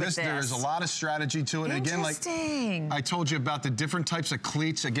strategy with this. There's a lot of strategy to it. And again, like I told you about the different types of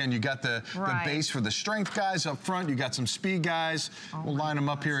cleats. Again, you got the base for the strength guys up front. You got some speed guys. We'll line them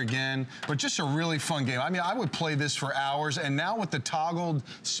up here again. But just a really fun game. I mean, I would play this for hours. And now with the toggled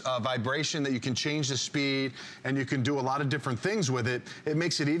vibration that you can change the speed and you can do a lot of different things with it, it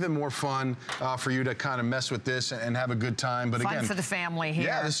makes it even more fun for you to kind of mess with this and have a good time. But fun again, for the family here.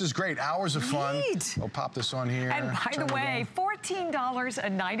 Yeah, this is great. Hours of fun. I'll pop this on here. And by the way,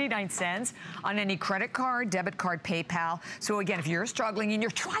 $14.99 on any credit card, debit card, PayPal. So again, if you're struggling and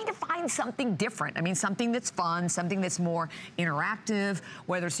you're trying to find something different, I mean, something that's fun, something that's more interactive,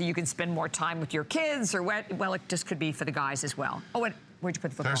 whether so you can spend more time with your kids or what, well, it just could be for the guys as well. Oh, and where'd you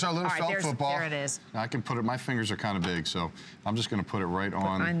put the football? There's our little felt football. There it is. I can put it, my fingers are kind of big, so I'm just gonna put it right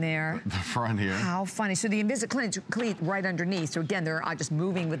on there. The front here. How funny. So the Invisi cleat right underneath. So again, they're just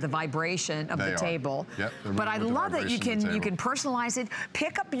moving with the vibration of the table. Yep, but I love that you can personalize it.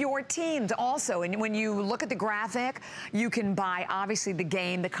 Pick up your teams also. And when you look at the graphic, you can buy obviously the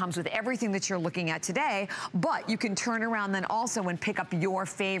game that comes with everything that you're looking at today, but you can turn around then also and pick up your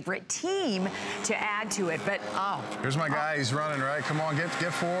favorite team to add to it. But here's my guy, he's running, right? Come on,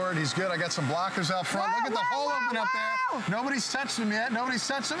 get forward. He's good. I got some blockers out front. Look at the hole open up there. Nobody's touched him yet. Nobody's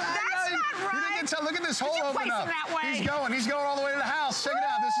touched him. That's not right. Look at this hole open up. He's going all the way to the house. Check it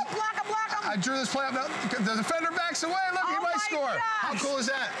out. This is block him. I drew this play up. The defender backs away. Look, he might score. Gosh. How cool is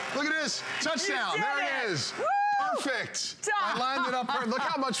that? Look at this. Touchdown. There it is. Woo! Perfect. I lined it up perfect. Look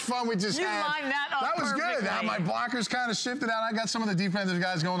how much fun we just had. You lined that up was perfectly. Good. Now my blockers kind of shifted out. I got some of the defensive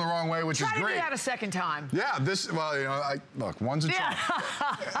guys going the wrong way, which is great. Try to do that a second time. Yeah, well, you know, look, one's a charm.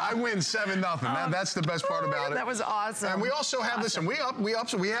 I win 7-0. That's the best part about it. That was awesome. And we also have, listen, we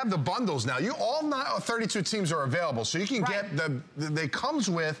have the bundles now. All 32 teams are available, so you can get they comes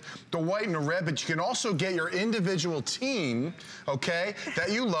with the white and the red, but you can also get your individual team, okay,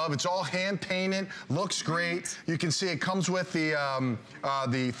 that you love. It's all hand painted, looks great. You can see it comes with the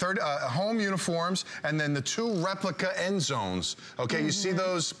home uniforms and then the 2 replica end zones. Okay, you see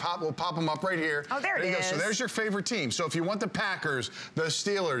those? We'll pop them up right here. Oh, there it is. So there's your favorite team. So if you want the Packers, the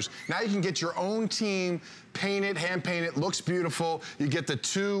Steelers, now you can get your own team. Paint it, hand paint it, looks beautiful. You get the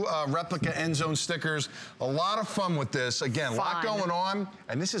 2 replica end zone stickers. A lot of fun with this. Again, a lot going on,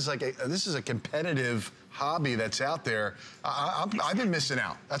 and this is like a competitive hobby that's out there. I've been missing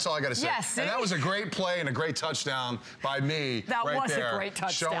out. That's all I got to say. Yes, and that was a great play and a great touchdown by me. That right was there, a great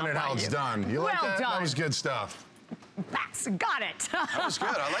touchdown. Showing it how it's done. You like that? Done. That was good stuff. Got it. That was good.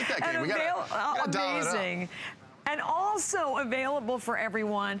 I like that game. We got amazing. And also available for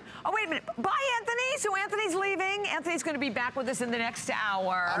everyone. Oh, wait a minute. Bye, Anthony. So Anthony's leaving. Anthony's going to be back with us in the next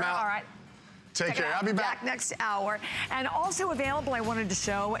hour. I'm out. All right. Take care. I'll be back next hour. And also available, I wanted to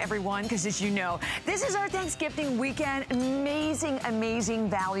show everyone, because as you know, this is our Thanksgiving weekend. Amazing, amazing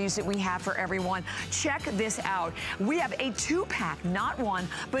values that we have for everyone. Check this out. We have a 2-pack, not one,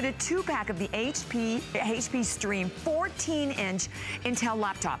 but a 2-pack of the HP Stream 14-inch Intel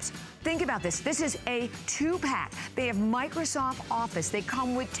laptops. Think about this. This is a 2-pack. They have Microsoft Office. They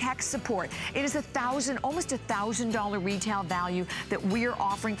come with tech support. it is almost $1,000 retail value that we're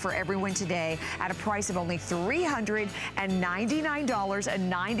offering for everyone today at a price of only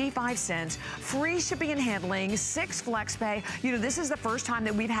 $399.95. Free shipping and handling, 6 flex pay. You know, this is the first time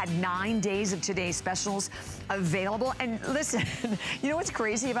that we've had 9 days of today's specials available. And listen, you know what's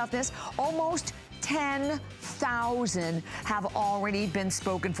crazy about this? Almost 10,000 have already been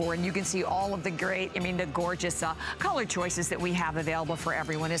spoken for, and you can see all of the great, the gorgeous color choices that we have available for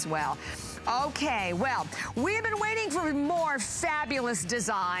everyone as well. Okay, well, we've been waiting for more fabulous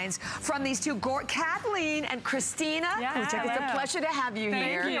designs from these two, Kathleen and Christina. Yeah, it's a pleasure to have you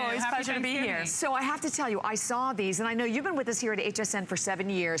here. Thank you. Always a pleasure to be here. So I have to tell you, I saw these, and I know you've been with us here at HSN for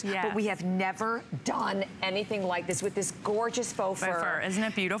 7 years, but we have never done anything like this with this gorgeous faux fur. Isn't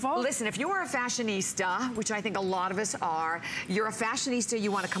it beautiful? Listen, if you are a fashionista, which I think a lot of us are, you're a fashionista,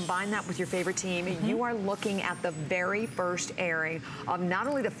 you want to combine that with your favorite team, you are looking at the very first airing of not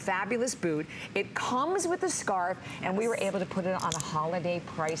only the fabulous boot, it comes with a scarf, and we were able to put it on a holiday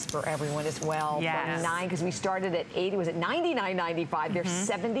price for everyone as well. Yes. Because we started at $99.95. They're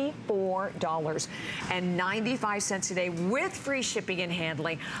 $74.95 today with free shipping and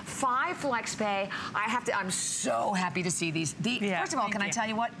handling. 5 flex pay. I'm so happy to see these. First of all, can I tell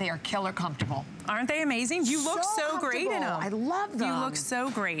you what? They are killer comfortable. Aren't they amazing? You look so great in them. I love them. You look so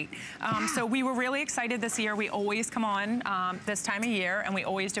great. So we were really excited this year. We always come on this time of year, and we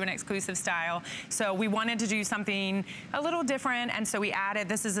always do an exclusive style. So we wanted to do something a little different, and so we added,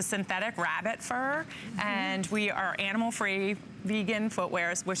 this is a synthetic rabbit fur, and we are animal-free, vegan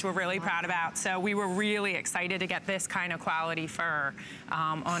footwears, which we're really proud about. So we were really excited to get this kind of quality fur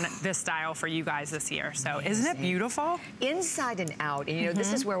on this style for you guys this year. So isn't it beautiful? Inside and out. And you know,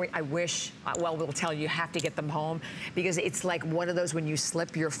 this is where I wish, well, we'll tell you have to get them home, because it's like one of those when you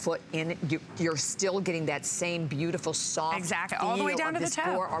slip your foot in, you're still getting that same beautiful soft all the way down to the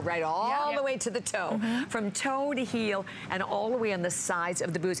toe. All the way to the toe. From toe to heel and all the way on the sides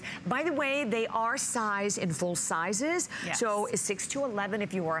of the boots. By the way, they are sized in full sizes. So is 6 to 11.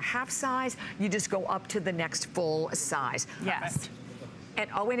 If you are a half size, you just go up to the next full size. Yes. And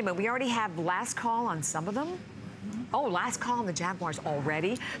oh, wait a minute, we already have last call on some of them? Oh, last call on the Jaguars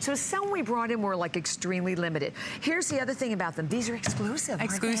already. So some we brought in were like extremely limited. Here's the other thing about them. These are exclusive.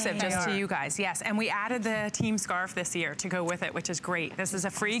 Exclusive just to you guys, yes. And we added the team scarf this year to go with it, which is great. This is a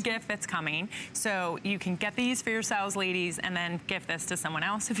free gift that's coming. So you can get these for yourselves, ladies, and then gift this to someone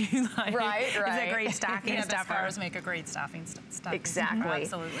else if you like. Right. It's a great stocking stuffer. The scarves make a great stocking stuffer. Exactly.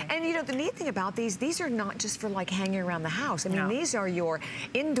 Absolutely. And you know, the neat thing about these are not just for like hanging around the house. I mean, these are your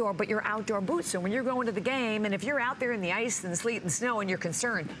indoor, but your outdoor boots. So when you're going to the game, and if you're out there in the ice and the sleet and snow and you're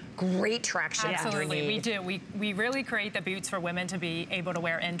concerned, great traction. Absolutely, we do. We really create the boots for women to be able to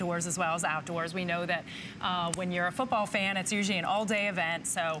wear indoors as well as outdoors. We know that when you're a football fan, it's usually an all-day event,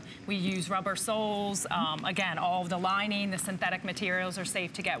 so we use rubber soles. Again, all of the lining, the synthetic materials are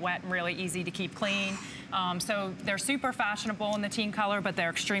safe to get wet and really easy to keep clean. So they're super fashionable in the teen color, but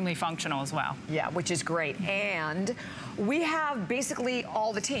they're extremely functional as well. Yeah, which is great. And we have basically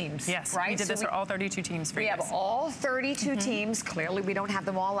all the teams. Yes, right? we did this for all 32 teams for you. We have all 32 teams. Clearly, we don't have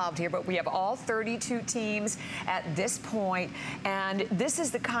them all out here, but we have all 32 teams at this point. And this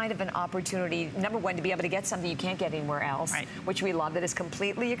is the kind of an opportunity, number one, to be able to get something you can't get anywhere else, which we love, that is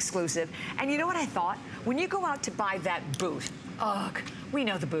completely exclusive. And you know what I thought? When you go out to buy that boot, ugh, we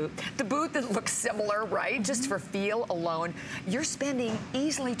know the boot. The boot that looks similar, right? Just for feel alone, you're spending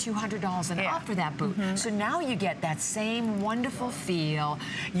easily $200 and up for that boot. So now you get that same wonderful feel.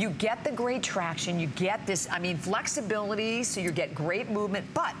 You get the great traction. You get this, I mean, flexibility, so you get great movement,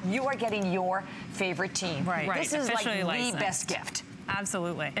 but you are getting your favorite team. This is like the best gift.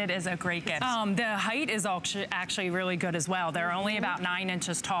 Absolutely. It is a great gift. The height is actually really good as well. They're only about 9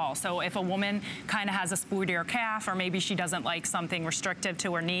 inches tall. So if a woman kind of has a sportier calf, or maybe she doesn't like something restrictive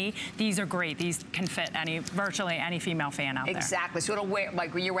to her knee, these are great. These can fit virtually any female fan out there. Exactly. So it'll wear,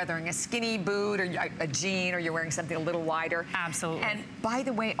 like when you're wearing a skinny boot or a jean, or you're wearing something a little wider. Absolutely. And by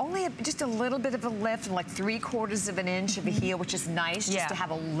the way, only just a little bit of a lift, like 3/4 of an inch of a heel, which is nice, just to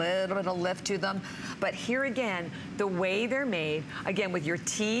have a little bit of lift to them. But here again, the way they're made, again, with your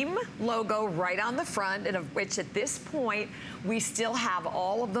team logo right on the front, and of which at this point, we still have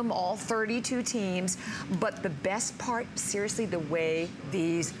all of them, all 32 teams. But the best part, seriously, the way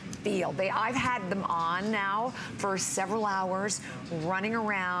these feel. I've had them on now for several hours, running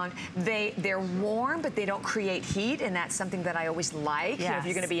around. They're warm, but they don't create heat, and that's something that I always like. You know, if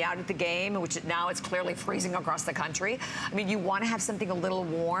you're going to be out at the game, which now it's clearly freezing across the country. I mean, you want to have something a little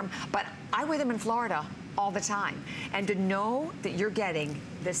warm, but I wear them in Florida all the time. And to know that you're getting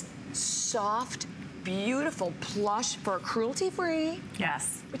this soft, beautiful plush fur, cruelty-free.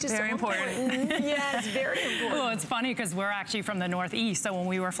 Yes, which is very so important. Yes, very important. Well, it's funny because we're actually from the Northeast, so when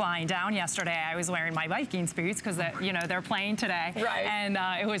we were flying down yesterday, I was wearing my Vikings boots because you know, they're playing today. And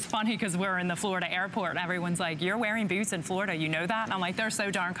it was funny because we're in the Florida airport, and everyone's like, "You're wearing boots in Florida, you know that?" And I'm like, "They're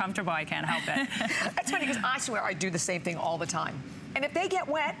so darn comfortable, I can't help it." That's funny because I swear I do the same thing all the time. And if they get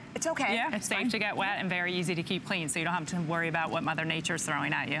wet, it's okay. Yeah, it's safe to get wet and very easy to keep clean, so you don't have to worry about what Mother Nature's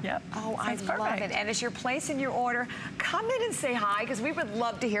throwing at you. Oh, I love it. And as you're placing your order, come in and say hi, because we would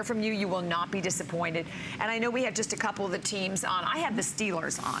love to hear from you. You will not be disappointed. And I know we have just a couple of the teams on. I have the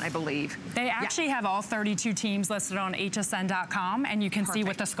Steelers on, I believe. They actually have all 32 teams listed on hsn.com, and you can see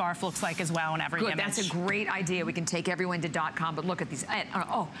what the scarf looks like as well in every image. That's a great idea. We can take everyone to .com, but look at these.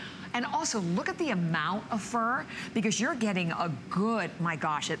 And also look at the amount of fur, because you're getting a good, my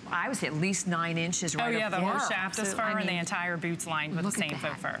gosh, I would say at least 9 inches right the whole shaft is fur, and the entire boot's lined with the same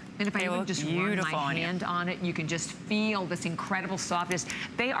faux fur. And if I even just run my hand on it, you can just feel this incredible softness.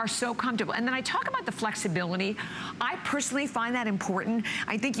 They are so comfortable. And then I talk about the flexibility. I personally find that important.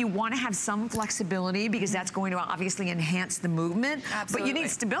 I think you want to have some flexibility, because that's going to obviously enhance the movement. But you need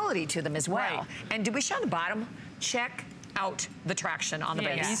stability to them as well. And did we show the bottom? Check out the traction on the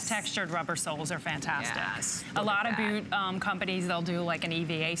base. These textured rubber soles are fantastic. A lot of boot companies, they'll do like an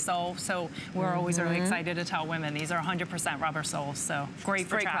EVA sole, so we're always really excited to tell women these are 100% rubber soles, so great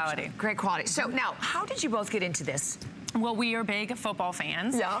for quality. Great quality. So now, how did you both get into this? Well, we are big football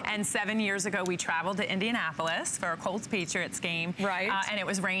fans, and 7 years ago we traveled to Indianapolis for a Colts-Patriots game, and it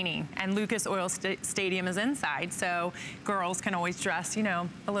was raining, and Lucas Oil Stadium is inside, so girls can always dress, you know,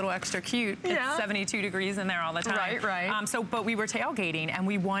 a little extra cute. It's 72 degrees in there all the time. But we were tailgating, and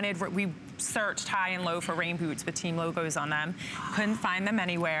we searched high and low for rain boots with team logos on them. Couldn't find them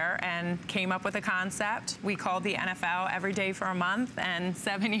anywhere and came up with a concept. We called the NFL every day for a month, and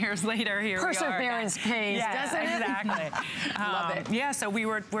 7 years later, here we are. Perseverance pays, doesn't it? Exactly. Love it. Yeah, so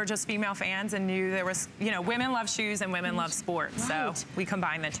we're just female fans and knew there was, you know, women love shoes and women love sports. Right. So we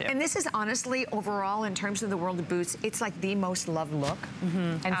combined the two. And this is honestly, overall, in terms of the world of boots, it's like the most loved look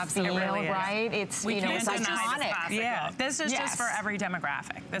and Absolutely. feel, It really right? It's, we you know, can't it's deny this iconic. classic look. This is just for every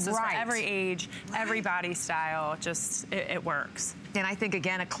demographic. This is for every age, every body style. Just, it works. And I think,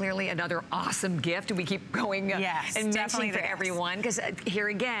 again, clearly another awesome gift. We keep going and mentioning for everyone, because here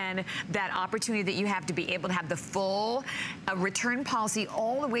again, that opportunity that you have to be able to have the full return policy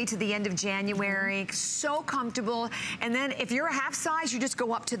all the way to the end of January. So comfortable. And then if you're a half size, you just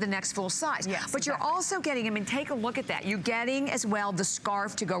go up to the next full size. But you're also getting, I mean, take a look at that. You're getting as well the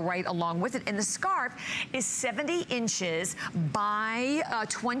scarf to go right along with it. And the scarf is 70 inches by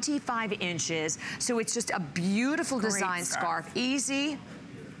 25 inches. So it's just a beautiful design scarf. Easy.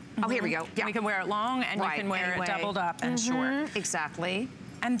 Oh, here we go. Yeah. We can wear it long, and you can wear it doubled up and short. Exactly.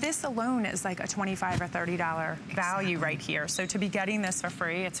 And this alone is like a $25 or $30 value right here. So to be getting this for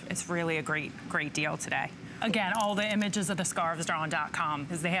free, it's really a great deal today. Again, all the images of the scarves are on .com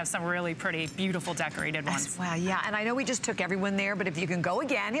because they have some really pretty, beautiful decorated ones. Well, yeah, and I know we just took everyone there, but if you can go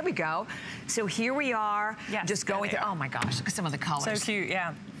again, here we go. So here we are, just going through, oh my gosh, look at some of the colors. So cute,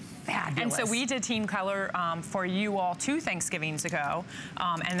 yeah. Fabulous. And so we did team color for you all 2 Thanksgivings ago,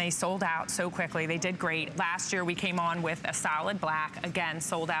 and they sold out so quickly. They did great. Last year we came on with a solid black, again,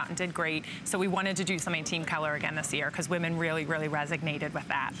 sold out and did great. So we wanted to do something team color again this year because women really, really resonated with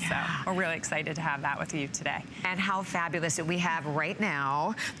that. So we're really excited to have that with you today. And how fabulous that we have right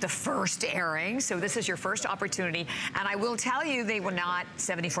now the first airing. So this is your first opportunity. And I will tell you, they were not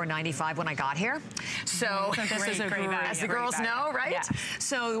 $74.95 when I got here. So this is a great value. As the girls know, right? Yeah.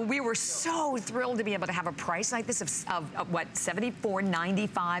 So we were so thrilled to be able to have a price like this of what,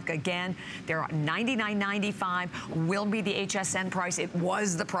 $74.95. Again, they're $99.95 will be the HSN price. It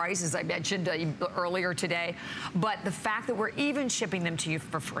was the price, as I mentioned earlier today. But the fact that we're even shipping them to you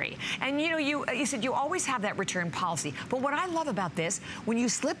for free. And you know, you said you always have that return policy. But what I love about this, when you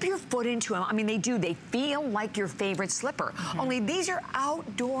slip your foot into them, I mean, they feel like your favorite slipper. Only these are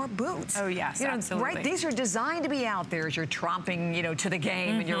outdoor boots. Oh yes, absolutely. Right? These are designed to be out there as you're tromping, you know, to the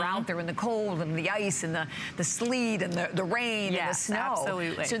game, and you're out there in the cold and the ice and the sleet and the rain and the snow.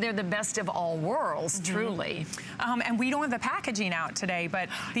 Absolutely. So they're the best of all worlds, truly. And we don't have the packaging out today, but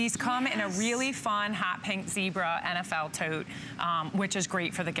these come in a really fun hot pink zebra NFL tote, which is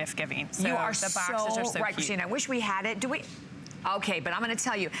great for the gift giving. So you are the boxes are so right, cute. Christina. I wish we had it. Do we? Okay, but I'm going to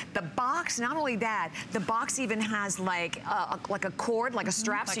tell you, the box, not only that, the box even has like a cord, like a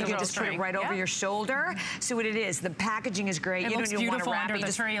strap, so you can just put it right over your shoulder. So what it is, the packaging is great. It looks beautiful under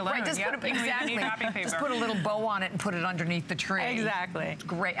the tree alone. Right, just put it, exactly. Just put a little bow on it and put it underneath the tree. Exactly.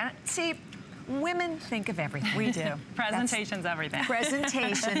 Great. And see, women think of everything. We do. Presentation's everything.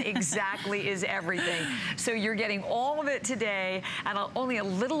 Presentation exactly is everything. So you're getting all of it today, and only a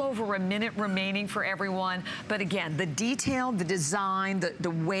little over a minute remaining for everyone. But again, the detail, the design, the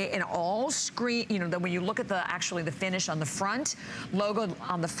way, and all screen, you know, when you look at the finish on the front, logo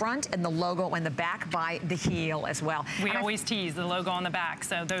on the front, and the logo on the back by the heel as well. We always tease the logo on the back,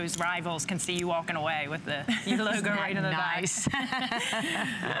 so those rivals can see you walking away with the logo right in the back.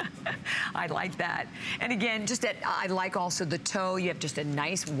 I like that. And again, just that I like also the toe. You have just a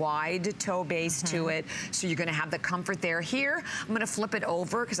nice wide toe base to it. So you're going to have the comfort there. Here, I'm going to flip it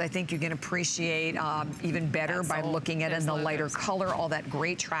over because I think you're going to appreciate even better by looking at it in the lighter color. All that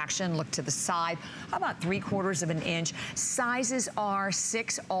great traction. Look to the side. How about 3/4 of an inch? Sizes are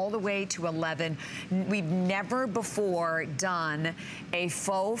 6 all the way to 11. We've never before done a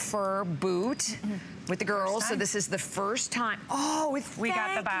faux fur boot with the girls, so this is the first time. Oh, we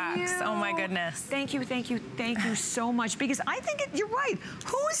got the box. Oh my goodness. Thank you so much, because I think you're right.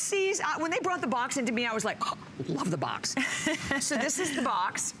 Who sees, when they brought the box into me, I was like, oh, love the box. So this is the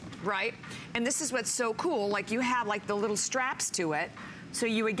box, right? And this is what's so cool, like you have like the little straps to it. So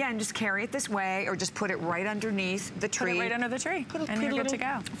you, again, just carry it this way or just put it right underneath the tree. Put it right under the tree, and you're good to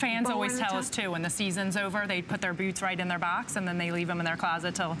go. Fans always tell us, too, when the season's over, they put their boots right in their box, and then they leave them in their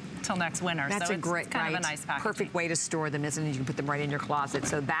closet till next winter. That's so a great, it's kind of a nice package. Perfect way to store them, isn't it? You can put them right in your closet.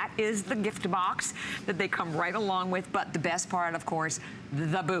 So that is the gift box that they come right along with. But the best part, of course,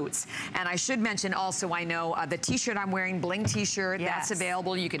 the boots. And I should mention also, I know the t-shirt I'm wearing, bling t-shirt, that's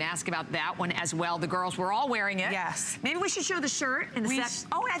available. You can ask about that one as well. The girls were all wearing it. Yes. Maybe we should show the shirt in the set.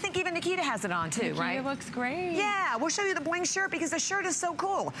 Oh, I think even Nikita has it on too, right? It looks great. Yeah, we'll show you the bling shirt because the shirt is so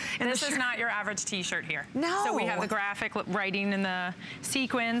cool. And this is not your average t-shirt here. No. So we have the graphic writing in the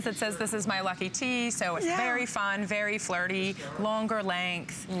sequins that says this is my lucky tee. So it's very fun, very flirty, longer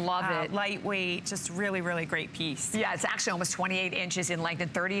length. Love it. Lightweight, just really, really great piece. Yeah, it's actually almost 28 inches in length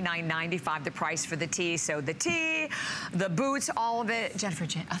and $39.95 the price for the tee. So the tee, the boots, all of it. Jennifer,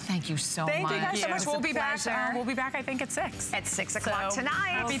 thank you so much. Thank you guys so much. We'll be back. We'll be back, I think, at 6. At 6 o'clock tonight.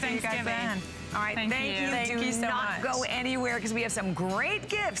 Happy Thanksgiving. All right, thank you. Thank you so not much. Go anywhere because we have some great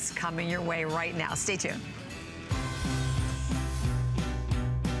gifts coming your way right now. Stay tuned.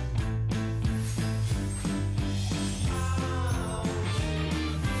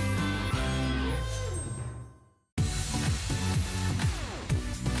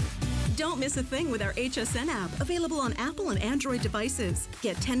 Don't miss a thing with our HSN app, available on Apple and Android devices.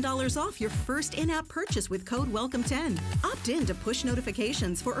 Get $10 off your first in-app purchase with code WELCOME10. Opt in to push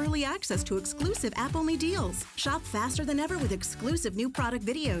notifications for early access to exclusive app-only deals. Shop faster than ever with exclusive new product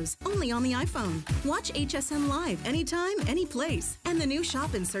videos, only on the iPhone. Watch HSN live anytime, any place. And the new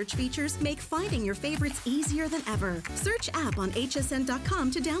shop and search features make finding your favorites easier than ever. Search app on hsn.com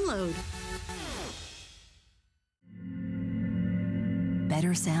to download.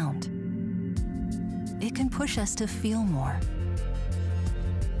 Better sound. It can push us to feel more,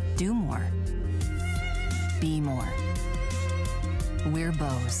 do more, be more. We're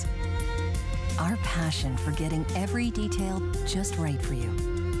Bose. Our passion for getting every detail just right for you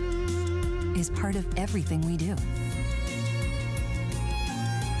is part of everything we do.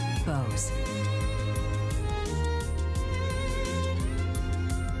 Bose.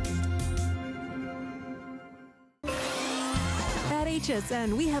 At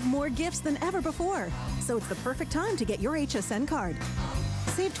HSN, we have more gifts than ever before, so it's the perfect time to get your HSN card.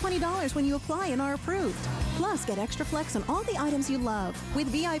 Save $20 when you apply and are approved. Plus, get extra flex on all the items you love with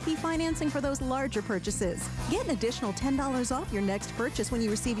VIP financing for those larger purchases. Get an additional $10 off your next purchase when you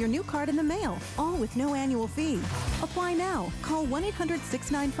receive your new card in the mail, all with no annual fee. Apply now. Call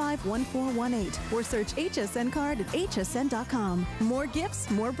 1-800-695-1418 or search HSN card at hsn.com. More gifts,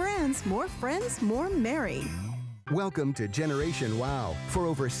 more brands, more friends, more merry. Welcome to Generation Wow. For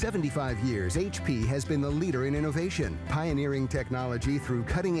over 75 years, HP has been the leader in innovation, pioneering technology through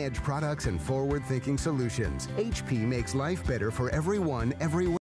cutting-edge products and forward-thinking solutions. HP makes life better for everyone, everywhere.